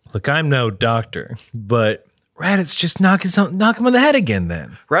DSM. Look, I'm no doctor, but Raditz just knock him on the head again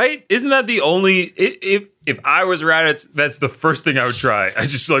then. Right? Isn't that the only... If I was Raditz, that's the first thing I would try. I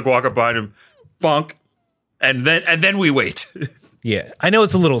just walk up behind him, bonk, and then we wait. Yeah, I know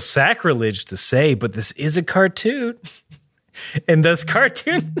it's a little sacrilege to say, but this is a cartoon. And thus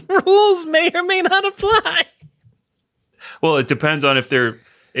cartoon rules may or may not apply. Well, it depends on if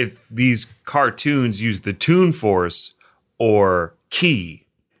these cartoons use the Toon Force or Ki.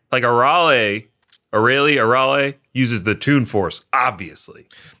 Like Arale uses the Toon Force, obviously.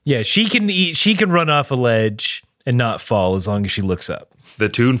 Yeah, she can run off a ledge and not fall as long as she looks up. The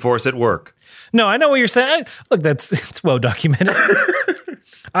Toon Force at work. No, I know what you're saying. Look, it's well documented.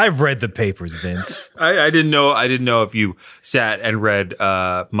 I've read the papers, Vince. I didn't know if you sat and read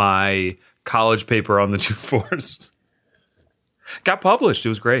my college paper on the Toon Force. Got published. It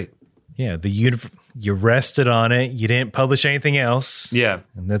was great. Yeah, you rested on it. You didn't publish anything else. Yeah.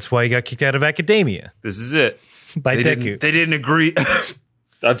 And that's why you got kicked out of academia. This is it. By Deku. They didn't agree.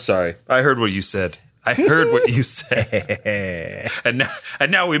 I'm sorry. I heard what you said. And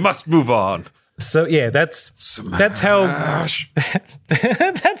now we must move on. So yeah, that's how 100%.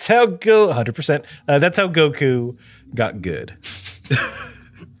 That's how Goku got good.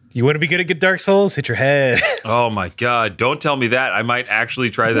 You want to be good at Dark Souls? Hit your head. Oh my god! Don't tell me that. I might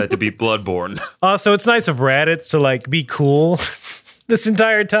actually try that to beat Bloodborne. Also, it's nice of Raditz to be cool this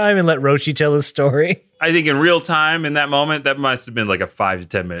entire time and let Roshi tell his story. I think in real time, in that moment, that must have been like a 5 to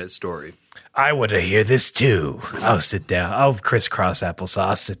 10 minute story. I want to hear this too. I'll sit down. I'll crisscross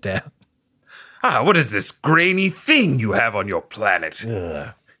applesauce. Sit down. What is this grainy thing you have on your planet?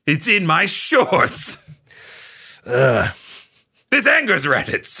 It's in my shorts. This angers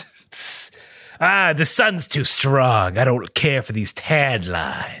Raditz. The sun's too strong. I don't care for these tan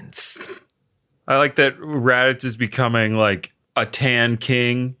lines. I like that Raditz is becoming like a tan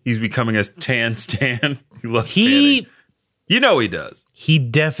king. He's becoming a tan stan. He loves tanning. You know he does. He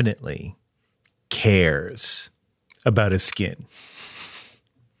definitely cares about his skin.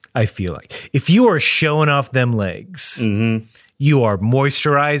 I feel like if you are showing off them legs, you are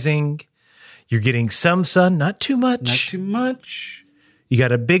moisturizing. You're getting some sun, not too much. Not too much. You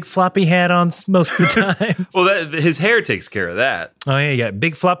got a big floppy hat on most of the time. Well, his hair takes care of that. Oh yeah, you got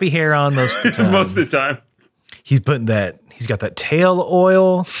big floppy hair on most of the time. Most of the time. He's got that tail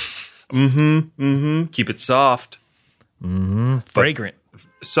oil. Keep it soft. Fragrant.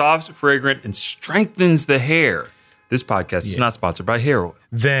 Soft, fragrant, and strengthens the hair. This podcast is not sponsored by hair oil.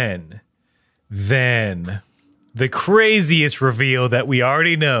 Then, the craziest reveal that we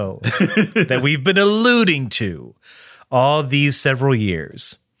already know, that we've been alluding to all these several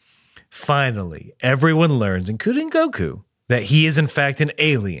years. Finally, everyone learns, including Goku, that he is in fact an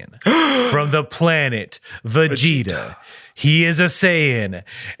alien from the planet Vegeta. He is a Saiyan,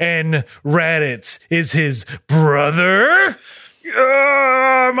 and Raditz is his brother.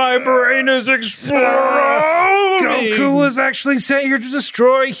 My brain is exploding. Goku was actually sent here to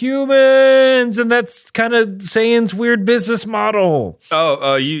destroy humans, and that's kind of Saiyan's weird business model.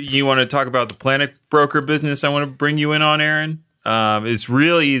 You want to talk about the planet broker business I want to bring you in on, Aaron? It's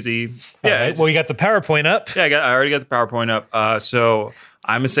real easy. Yeah. Right. Well, you got the PowerPoint up. Yeah, I already got the PowerPoint up. So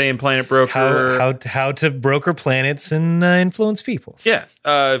I'm a Saiyan planet broker. How to broker planets and influence people. Yeah.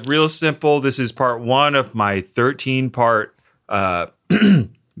 Real simple. This is part 1 of my 13-part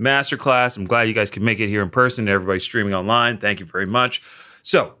masterclass. I'm glad you guys could make it here in person. Everybody's streaming online. Thank you very much.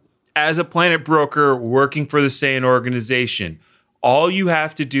 So, as a planet broker working for the Saiyan organization, all you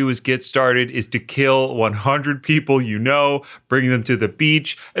have to do is get started is to kill 100 people you know, bring them to the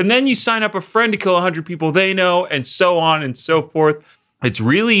beach, and then you sign up a friend to kill 100 people they know, and so on and so forth. It's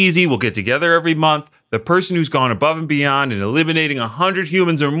really easy. We'll get together every month. The person who's gone above and beyond and eliminating 100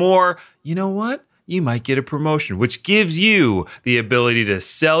 humans or more, you know what? You might get a promotion, which gives you the ability to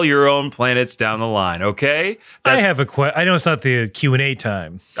sell your own planets down the line, okay? I have a question. I know it's not the Q&A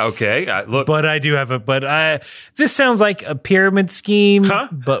time. Okay, look. But I do have this sounds like a pyramid scheme,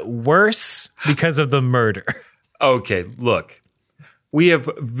 but worse because of the murder. Okay, look. We have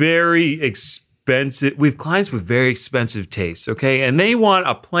we have clients with very expensive tastes, okay? And they want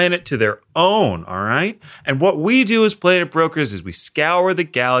a planet to their own, all right? And what we do as planet brokers is we scour the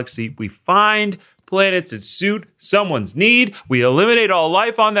galaxy, we find planets that suit someone's need, we eliminate all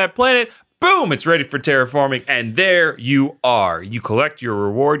life on that planet, boom, it's ready for terraforming, and there you are. You collect your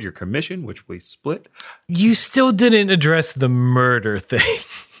reward, your commission, which we split. You still didn't address the murder thing.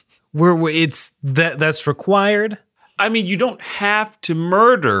 That's required? I mean, you don't have to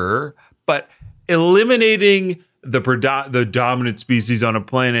murder, but eliminating the dominant species on a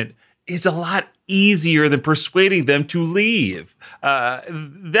planet is a lot easier than persuading them to leave.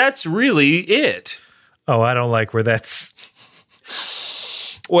 That's really it. Oh, I don't like where that's.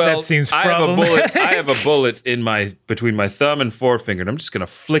 Well, that seems problematic. I have a bullet between my thumb and forefinger, and I'm just going to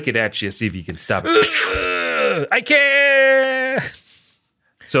flick it at you, see if you can stop it. I can't.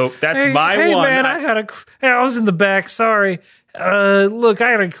 So that's my hey, one. Man, I was in the back. Sorry. Look,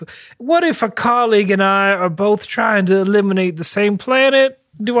 what if a colleague and I are both trying to eliminate the same planet?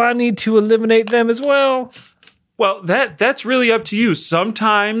 Do I need to eliminate them as well? Well, that's really up to you.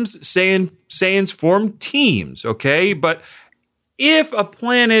 Sometimes Saiyans form teams, okay? But if a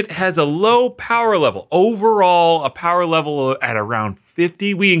planet has a low power level, overall a power level at around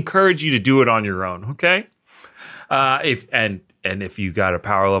 50, we encourage you to do it on your own, okay? If you got a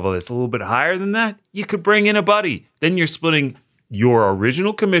power level that's a little bit higher than that, you could bring in a buddy. Then you're splitting your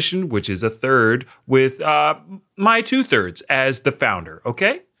original commission, which is 1/3, with my 2/3 as the founder,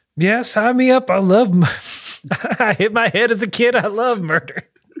 okay? Yeah, sign me up. I hit my head as a kid. I love murder.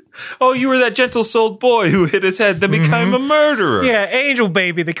 Oh, you were that gentle-souled boy who hit his head, then became a murderer. Yeah, Angel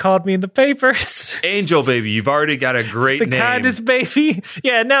Baby, they called me in the papers. Angel Baby, you've already got a great name. The kindest baby.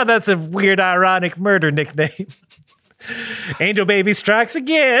 Yeah, now that's a weird, ironic murder nickname. Angel Baby strikes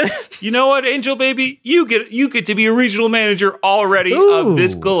again. You know what, Angel Baby? You get to be a regional manager already of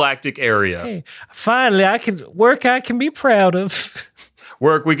this galactic area. Hey, finally, I can be proud of.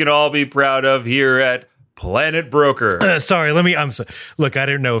 Work we can all be proud of here at Planet Broker. Sorry, I'm sorry. Look, I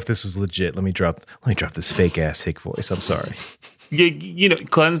didn't know if this was legit. Let me drop this fake ass hick voice. I'm sorry. You know,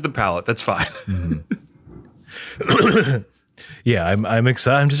 cleanse the palate. That's fine. Mm-hmm. Yeah, I'm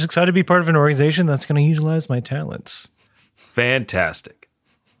excited. I'm just excited to be part of an organization that's going to utilize my talents. Fantastic.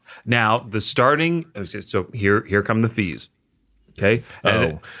 Now, so here come the fees. Okay.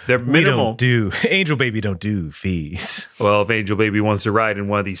 And they're We minimal. don't do Angel Baby don't do fees. Well, if Angel Baby wants to ride in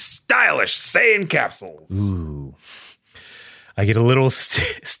one of these stylish Saiyan capsules, Ooh. I get a little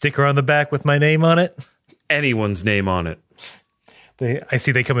sticker on the back with my name on it. anyone's name on it. I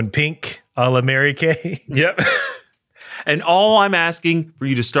see they come in pink, a la Mary Kay. Yep. And all I'm asking for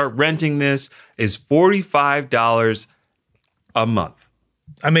you to start renting this is $45 a month.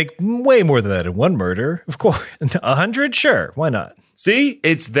 I make way more than that in one murder. Of course. 100? Sure. Why not? See,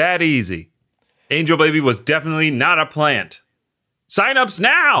 it's that easy. Angel Baby was definitely not a plant. Sign-ups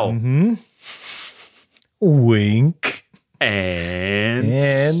now. Mm-hmm. Wink. And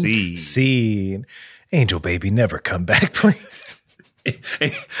see. Scene. Angel Baby, never come back, please.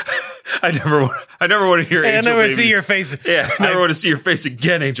 I never want to hear I Angel never Baby's- see your face. Yeah, I never want to see your face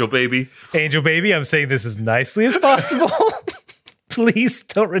again, Angel Baby. Angel Baby, I'm saying this as nicely as possible. Please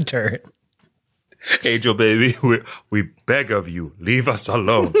don't return. Angel Baby, we beg of you, leave us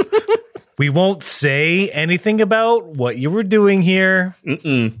alone. We won't say anything about what you were doing here.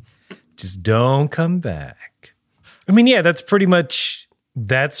 Just don't come back. I mean, yeah, that's pretty much,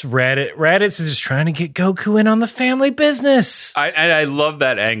 that's Raditz. Raditz is just trying to get Goku in on the family business. I love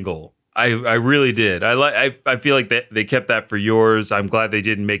that angle. I really did. I feel like they kept that for yours. I'm glad they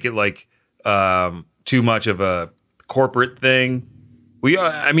didn't make it like too much of a corporate thing. We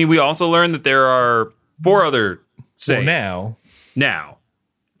also learned that there are 4 other Saiyans. Well, now,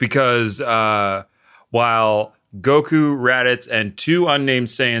 because while Goku, Raditz, and 2 unnamed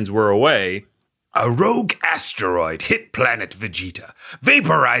Saiyans were away, a rogue asteroid hit planet Vegeta,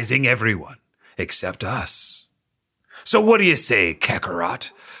 vaporizing everyone except us. So what do you say,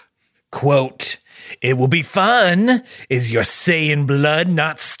 Kakarot? quote, "It will be fun. Is your Saiyan blood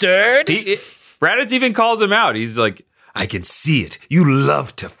not stirred?" Raditz even calls him out. He's like, I can see it. You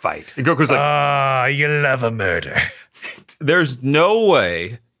love to fight. And Goku's like, Ah, you love a murder. there's no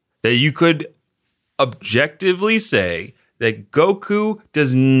way that you could objectively say that Goku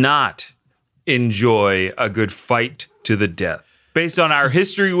does not enjoy a good fight to the death. Based on our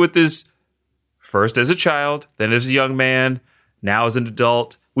history with this, first as a child, then as a young man, now as an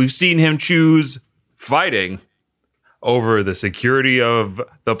adult, we've seen him choose fighting over the security of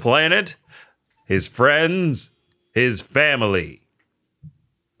the planet, his friends, his family.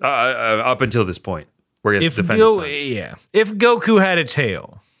 Up until this point, where he has to defend his son. Yeah, if Goku had a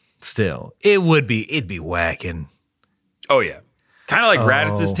tail, still, it'd be whacking. Oh, yeah. Kind of like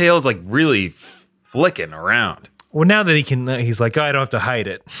Raditz's tail is like really flicking around. Well, now that he can, he's like, oh, I don't have to hide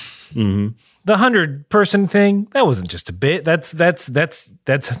it. Mm-hmm. The 100-person thing, that wasn't just a bit. That's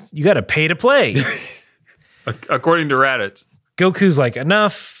you got to pay to play. According to Raditz. Goku's like,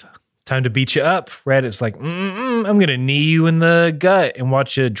 enough. Time to beat you up. Raditz like, I'm going to knee you in the gut and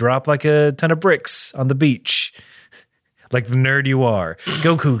watch you drop like a ton of bricks on the beach. Like the nerd you are.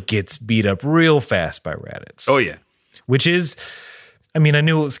 Goku gets beat up real fast by Raditz. Oh, yeah. Which is, I mean, I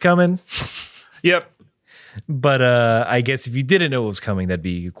knew it was coming. Yep. But I guess if you didn't know it was coming, that'd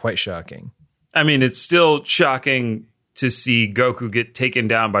be quite shocking. I mean, it's still shocking to see Goku get taken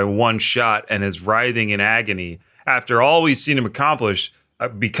down by one shot and is writhing in agony after all we've seen him accomplish,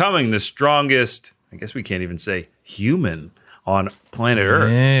 becoming the strongest, I guess we can't even say human on planet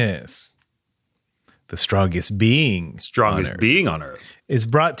Earth. Yes. The strongest being. Strongest being on Earth. Is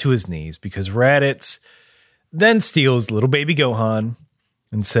brought to his knees because Raditz then steals little baby Gohan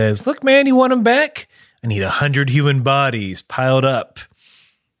and says, look, man, you want him back? I need 100 human bodies piled up.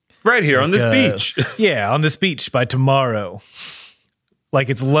 Right here on this beach. Yeah, on this beach by tomorrow. Like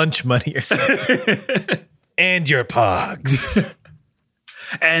it's lunch money or something. And your pogs.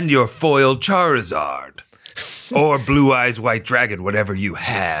 And your foiled Charizard. Or Blue Eyes White Dragon, whatever you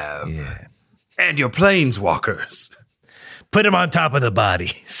have. Yeah. And your Planeswalkers. Put them on top of the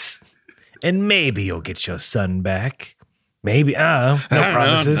bodies. And maybe you'll get your son back. Maybe. No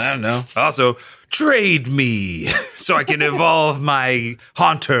promises. I don't know. Also, trade me so I can evolve my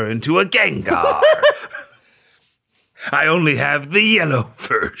Haunter into a Gengar. I only have the yellow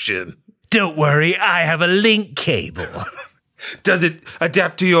version. Don't worry, I have a link cable. Does it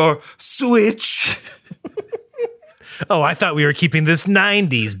adapt to your Switch? Oh, I thought we were keeping this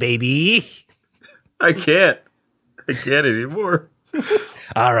 90s, baby. I can't anymore.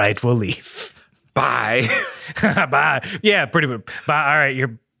 All right, we'll leave. Bye. Bye. Yeah, pretty much. Bye. All right,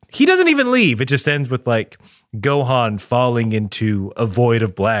 he doesn't even leave. It just ends with like Gohan falling into a void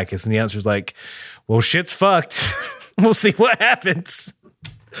of black. And the answer's like, well, shit's fucked. We'll see what happens.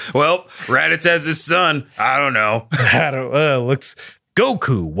 Well, Raditz has his son. I don't know. Looks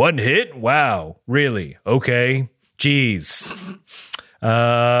Goku, one hit. Wow. Really? Okay. Jeez.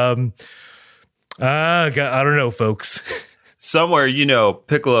 I don't know, folks. somewhere,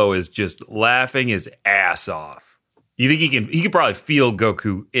 Piccolo is just laughing his ass off. You think he can probably feel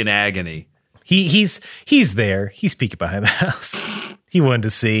Goku in agony. He's there. He's peeking behind the house. He wanted to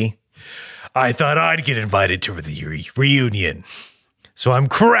see. I thought I'd get invited to the reunion, so I'm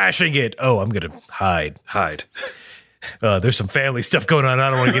crashing it. Oh, I'm gonna hide. There's some family stuff going on. I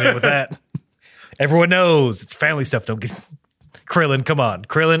don't want to get in with that. Everyone knows it's family stuff. Don't get Krillin. Come on,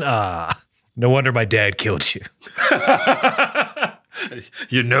 Krillin. No wonder my dad killed you.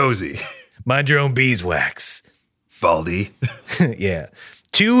 You're nosy. Mind your own beeswax, Baldy. Yeah,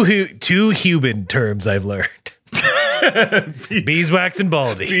 two human terms I've learned. Beeswax and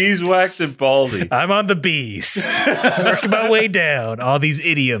baldy. Beeswax and baldy. I'm on the bees. Working my way down. All these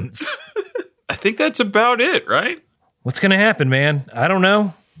idioms. I think that's about it, right? What's going to happen, man? I don't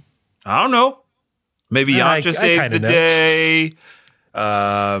know. Maybe Yamcha saves the day.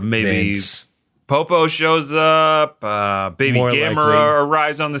 Maybe Vince. Popo shows up. Baby More Gamera likely.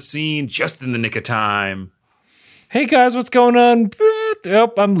 arrives on the scene just in the nick of time. Hey, guys, what's going on?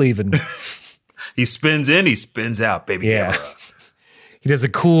 Oh, I'm leaving. He spins in, he spins out, Baby Yeah. Gamera. He does a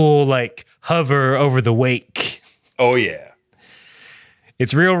cool, hover over the wake. Oh, yeah.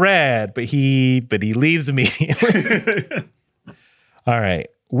 It's real rad, but he leaves immediately. All right.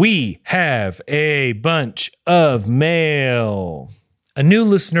 We have a bunch of mail. A new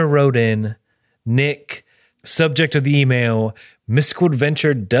listener wrote in, Nick, subject of the email, Mystical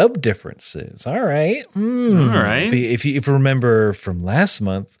Adventure dub differences. All right. All right. If you remember from last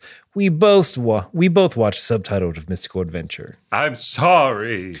month, we both watched subtitled of Mystical Adventure. I'm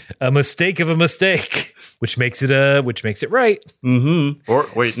sorry. A mistake of a mistake, which makes it right. Mm-hmm. Or,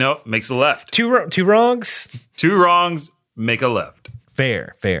 wait, no, makes a left. Two wrongs. Two wrongs, make a left.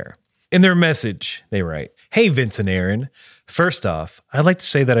 Fair. In their message, they write, Hey, Vince and Aaron. First off, I'd like to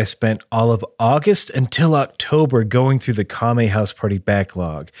say that I spent all of August until October going through the Kame House Party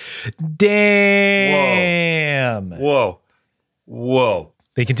backlog. Damn. Whoa.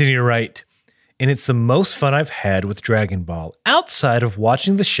 They continue to write, and it's the most fun I've had with Dragon Ball outside of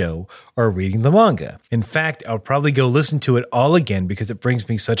watching the show or reading the manga. In fact, I'll probably go listen to it all again because it brings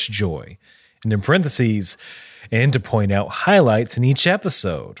me such joy. And in parentheses, and to point out highlights in each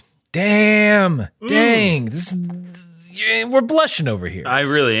episode. Dang, we're blushing over here. I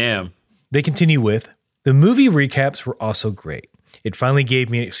really am. They continue with, the movie recaps were also great. It finally gave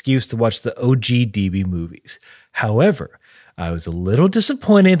me an excuse to watch the OG DB movies. However, I was a little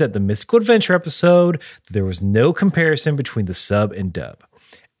disappointed that the Mystical Adventure episode, there was no comparison between the sub and dub.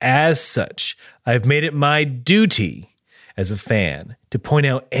 As such, I've made it my duty as a fan to point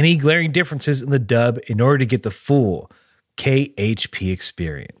out any glaring differences in the dub in order to get the full KHP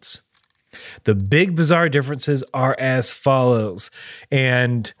experience. The big bizarre differences are as follows,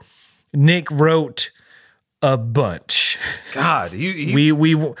 and Nick wrote a bunch. God, We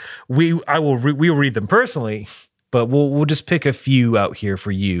will read them personally, but we'll just pick a few out here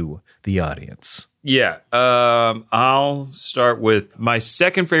for you, the audience. Yeah. I'll start with my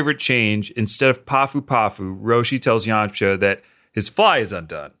second favorite change. Instead of Pafu, Roshi tells Yamcha that his fly is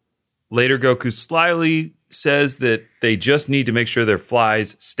undone. Later, Goku slyly says that they just need to make sure their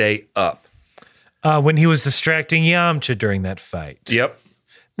flies stay up. When he was distracting Yamcha during that fight. Yep.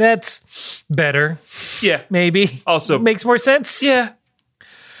 That's better. Yeah. Maybe. Also, makes more sense. Yeah.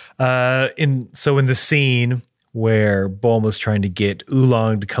 In the scene where Bulma's trying to get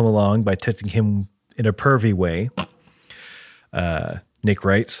Oolong to come along by touching him in a pervy way, Nick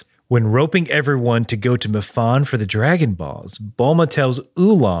writes, when roping everyone to go to Mifan for the Dragon Balls, Bulma tells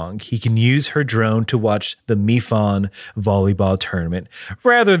Oolong he can use her drone to watch the Mifan volleyball tournament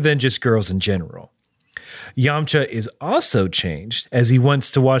rather than just girls in general. Yamcha is also changed as he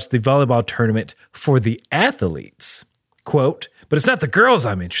wants to watch the volleyball tournament for the athletes. Quote, but it's not the girls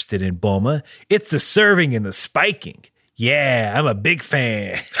I'm interested in, Bulma. It's the serving and the spiking. Yeah, I'm a big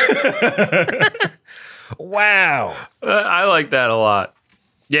fan. Wow. I like that a lot.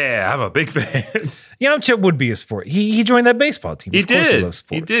 Yeah, I'm a big fan. Yamcha would be a sport. He joined that baseball team. He Of course did. He loves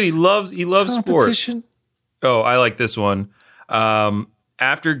sports. He did. He loves sports. Competition. Oh, I like this one.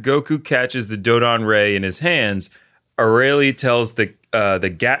 After Goku catches the Dodon Ray in his hands, Aurelie tells the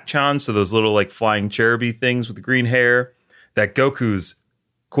Gatchans, so those little flying cheruby things with the green hair, that Goku's,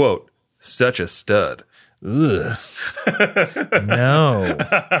 quote, such a stud. Ugh. No.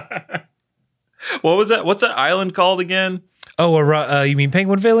 What was that? What's that island called again? Oh, you mean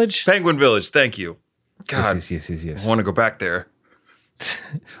Penguin Village? Penguin Village. Thank you. God, Yes. I want to go back there.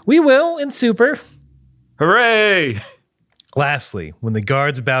 We will in Super. Hooray! Lastly, when the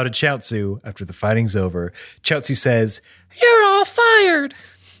guards bow to Chaozu after the fighting's over, Chaozu says, "You're all fired."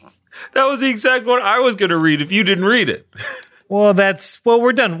 That was the exact one I was going to read if you didn't read it. Well,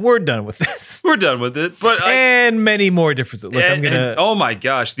 we're done. We're done with this. We're done with it. But and many more differences. Look, oh my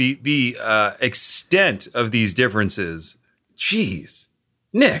gosh, the extent of these differences. Jeez,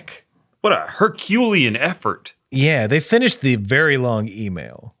 Nick, what a Herculean effort. Yeah, they finished the very long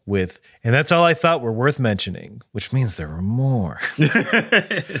email with, and that's all I thought were worth mentioning, which means there were more.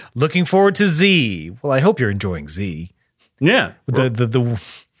 Looking forward to Z. Well, I hope you're enjoying Z. Yeah.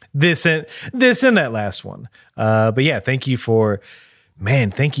 This and that last one. But yeah, thank you for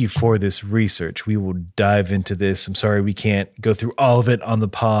this research. We will dive into this. I'm sorry we can't go through all of it on the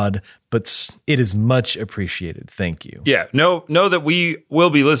pod, but it is much appreciated. Thank you. Yeah, know that we will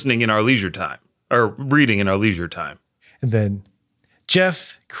be listening in our leisure time, or reading in our leisure time. And then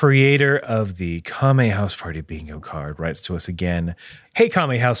Jeff, creator of the Kame House Party bingo card, writes to us again. Hey,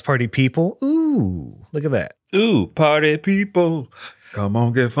 Kame House Party people. Ooh, look at that. Ooh, party people. Come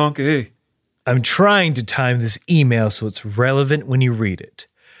on, get funky. I'm trying to time this email so it's relevant when you read it.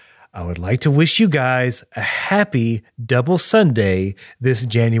 I would like to wish you guys a happy double Sunday this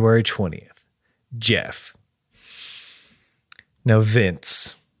January 20th. Jeff. Now,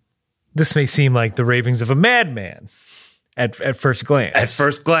 Vince, this may seem like the ravings of a madman at first glance. At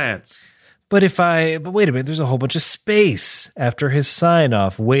first glance. But wait a minute, there's a whole bunch of space after his sign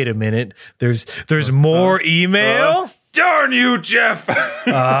off. Wait a minute, there's more email? Darn you, Jeff.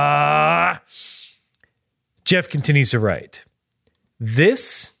 Jeff continues to write.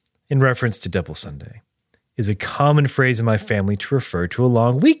 This, in reference to Double Sunday, is a common phrase in my family to refer to a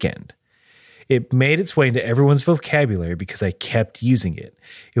long weekend. It made its way into everyone's vocabulary because I kept using it.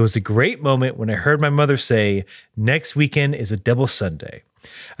 It was a great moment when I heard my mother say, next weekend is a double Sunday.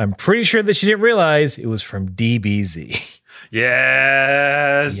 I'm pretty sure that she didn't realize it was from DBZ.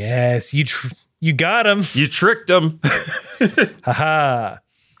 Yes. Yes, you got him. You tricked him. Haha.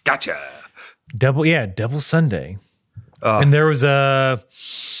 Gotcha. Double Sunday. And there was it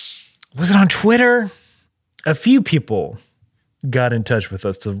on Twitter? A few people got in touch with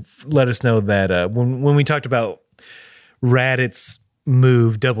us to let us know that when we talked about Raditz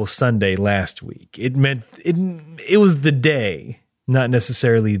move Double Sunday last week, it meant it was the day, not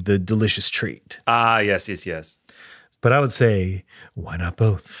necessarily the delicious treat. Yes. But I would say, why not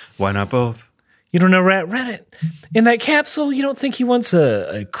both? Why not both? You don't know Raditz in that capsule. You don't think he wants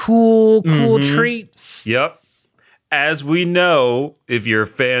a cool treat? Yep. As we know, if you're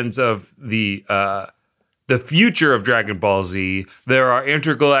fans of the future of Dragon Ball Z, there are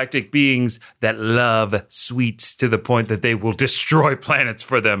intergalactic beings that love sweets to the point that they will destroy planets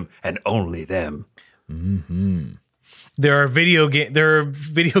for them and only them. Mm-hmm. There are video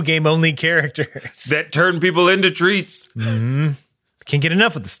game only characters that turn people into treats. Mm-hmm. Can't get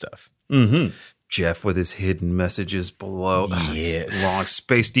enough of the stuff. Mm-hmm. Jeff with his hidden messages below. Yes. Long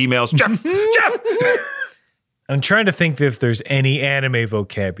spaced emails. Jeff! I'm trying to think if there's any anime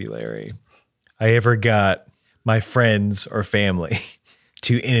vocabulary I ever got my friends or family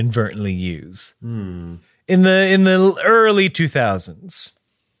to inadvertently use. In the early 2000s,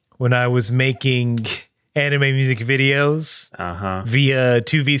 when I was making anime music videos via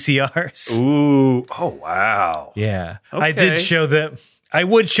 2 VCRs. Ooh. Oh, wow. Yeah. Okay. I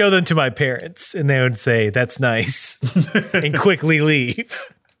would show them to my parents, and they would say, that's nice, and quickly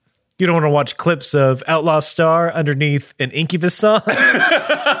leave. You don't want to watch clips of Outlaw Star underneath an Incubus song?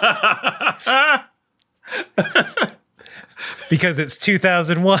 Because it's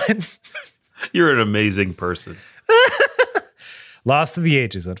 2001. You're an amazing person. Lost to the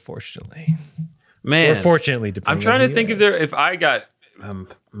ages, unfortunately. Man. Or fortunately, depending I'm trying on to think if I got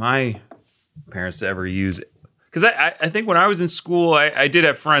my parents to ever use it. Because I think when I was in school, I did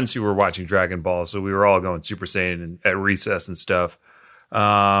have friends who were watching Dragon Ball, so we were all going Super Saiyan at recess and stuff.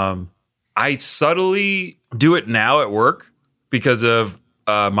 I subtly do it now at work because of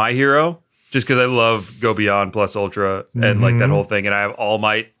My Hero, just because I love Go Beyond Plus Ultra and like that whole thing. And I have All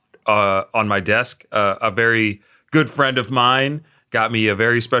Might on my desk. A very good friend of mine got me a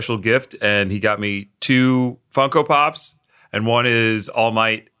very special gift, and he got me 2 Funko Pops, and one is All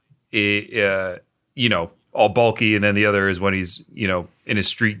Might, all bulky, and then the other is when he's, in his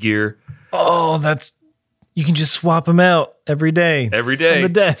street gear. Oh, you can just swap them out every day. Every day. On the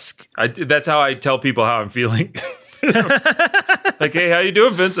desk. That's how I tell people how I'm feeling. Like, hey, how you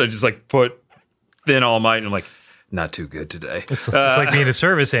doing, Vince? I just put Thin All Might, and I'm like, not too good today. It's like being a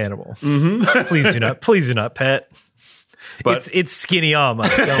service animal. Mm-hmm. Please do not pet. But it's Skinny All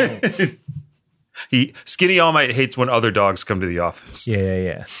Might. Don't. Skinny All Might hates when other dogs come to the office.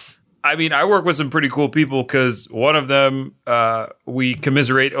 Yeah. I mean, I work with some pretty cool people because one of them, we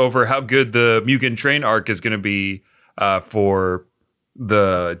commiserate over how good the Mugen Train arc is going to be for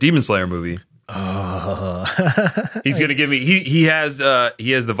the Demon Slayer movie. He's gonna give me. He has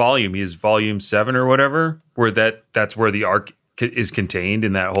the volume. He has volume 7 or whatever, where that's where the arc is contained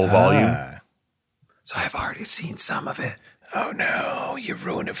in that whole volume. So I've already seen some of it. Oh no, you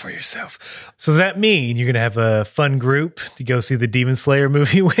ruined it for yourself. So does that mean you're going to have a fun group to go see the Demon Slayer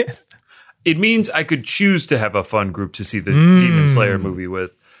movie with? It means I could choose to have a fun group to see the Demon Slayer movie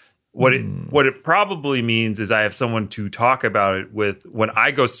with. What it probably means is I have someone to talk about it with when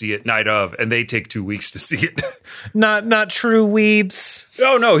I go see it night of, and they take 2 weeks to see it. Not true weebs.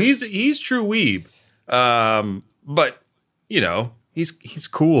 Oh no, he's true weeb. But you know, he's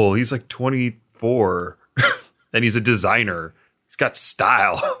cool. He's like 24. And he's a designer. He's got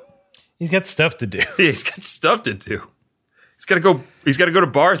style. He's got stuff to do. Yeah, he's got stuff to do. He's got to go to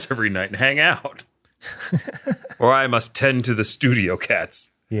bars every night and hang out. Or I must tend to the studio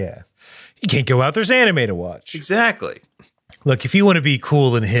cats. Yeah. You can't go out. There's anime to watch. Exactly. Look, if you want to be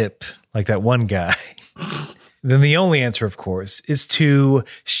cool and hip like that one guy, then the only answer, of course, is to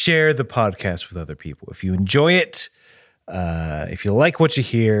share the podcast with other people. If you enjoy it, if you like what you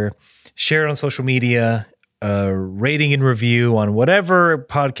hear, share it on social media. Rating and review on whatever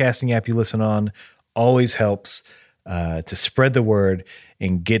podcasting app you listen on always helps to spread the word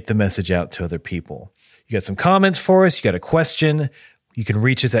and get the message out to other people. You got some comments for us? You got a question? You can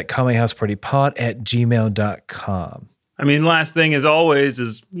reach us at kamehousepartypod@gmail.com. I mean, last thing as always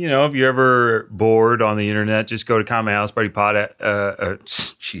is, you know, if you're ever bored on the internet, just go to kamehousepartypod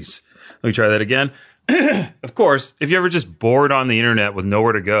jeez, let me try that again. Of course, if you're ever just bored on the internet with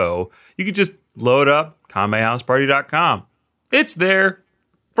nowhere to go, you could just load up kamehouseparty.com. It's there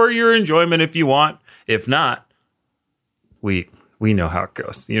for your enjoyment if you want. If not, we know how it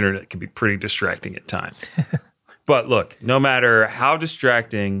goes. The internet can be pretty distracting at times. But look, no matter how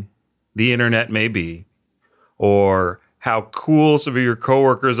distracting the internet may be, or how cool some of your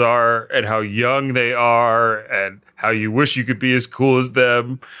coworkers are, and how young they are, and how you wish you could be as cool as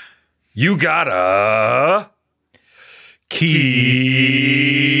them, you gotta keep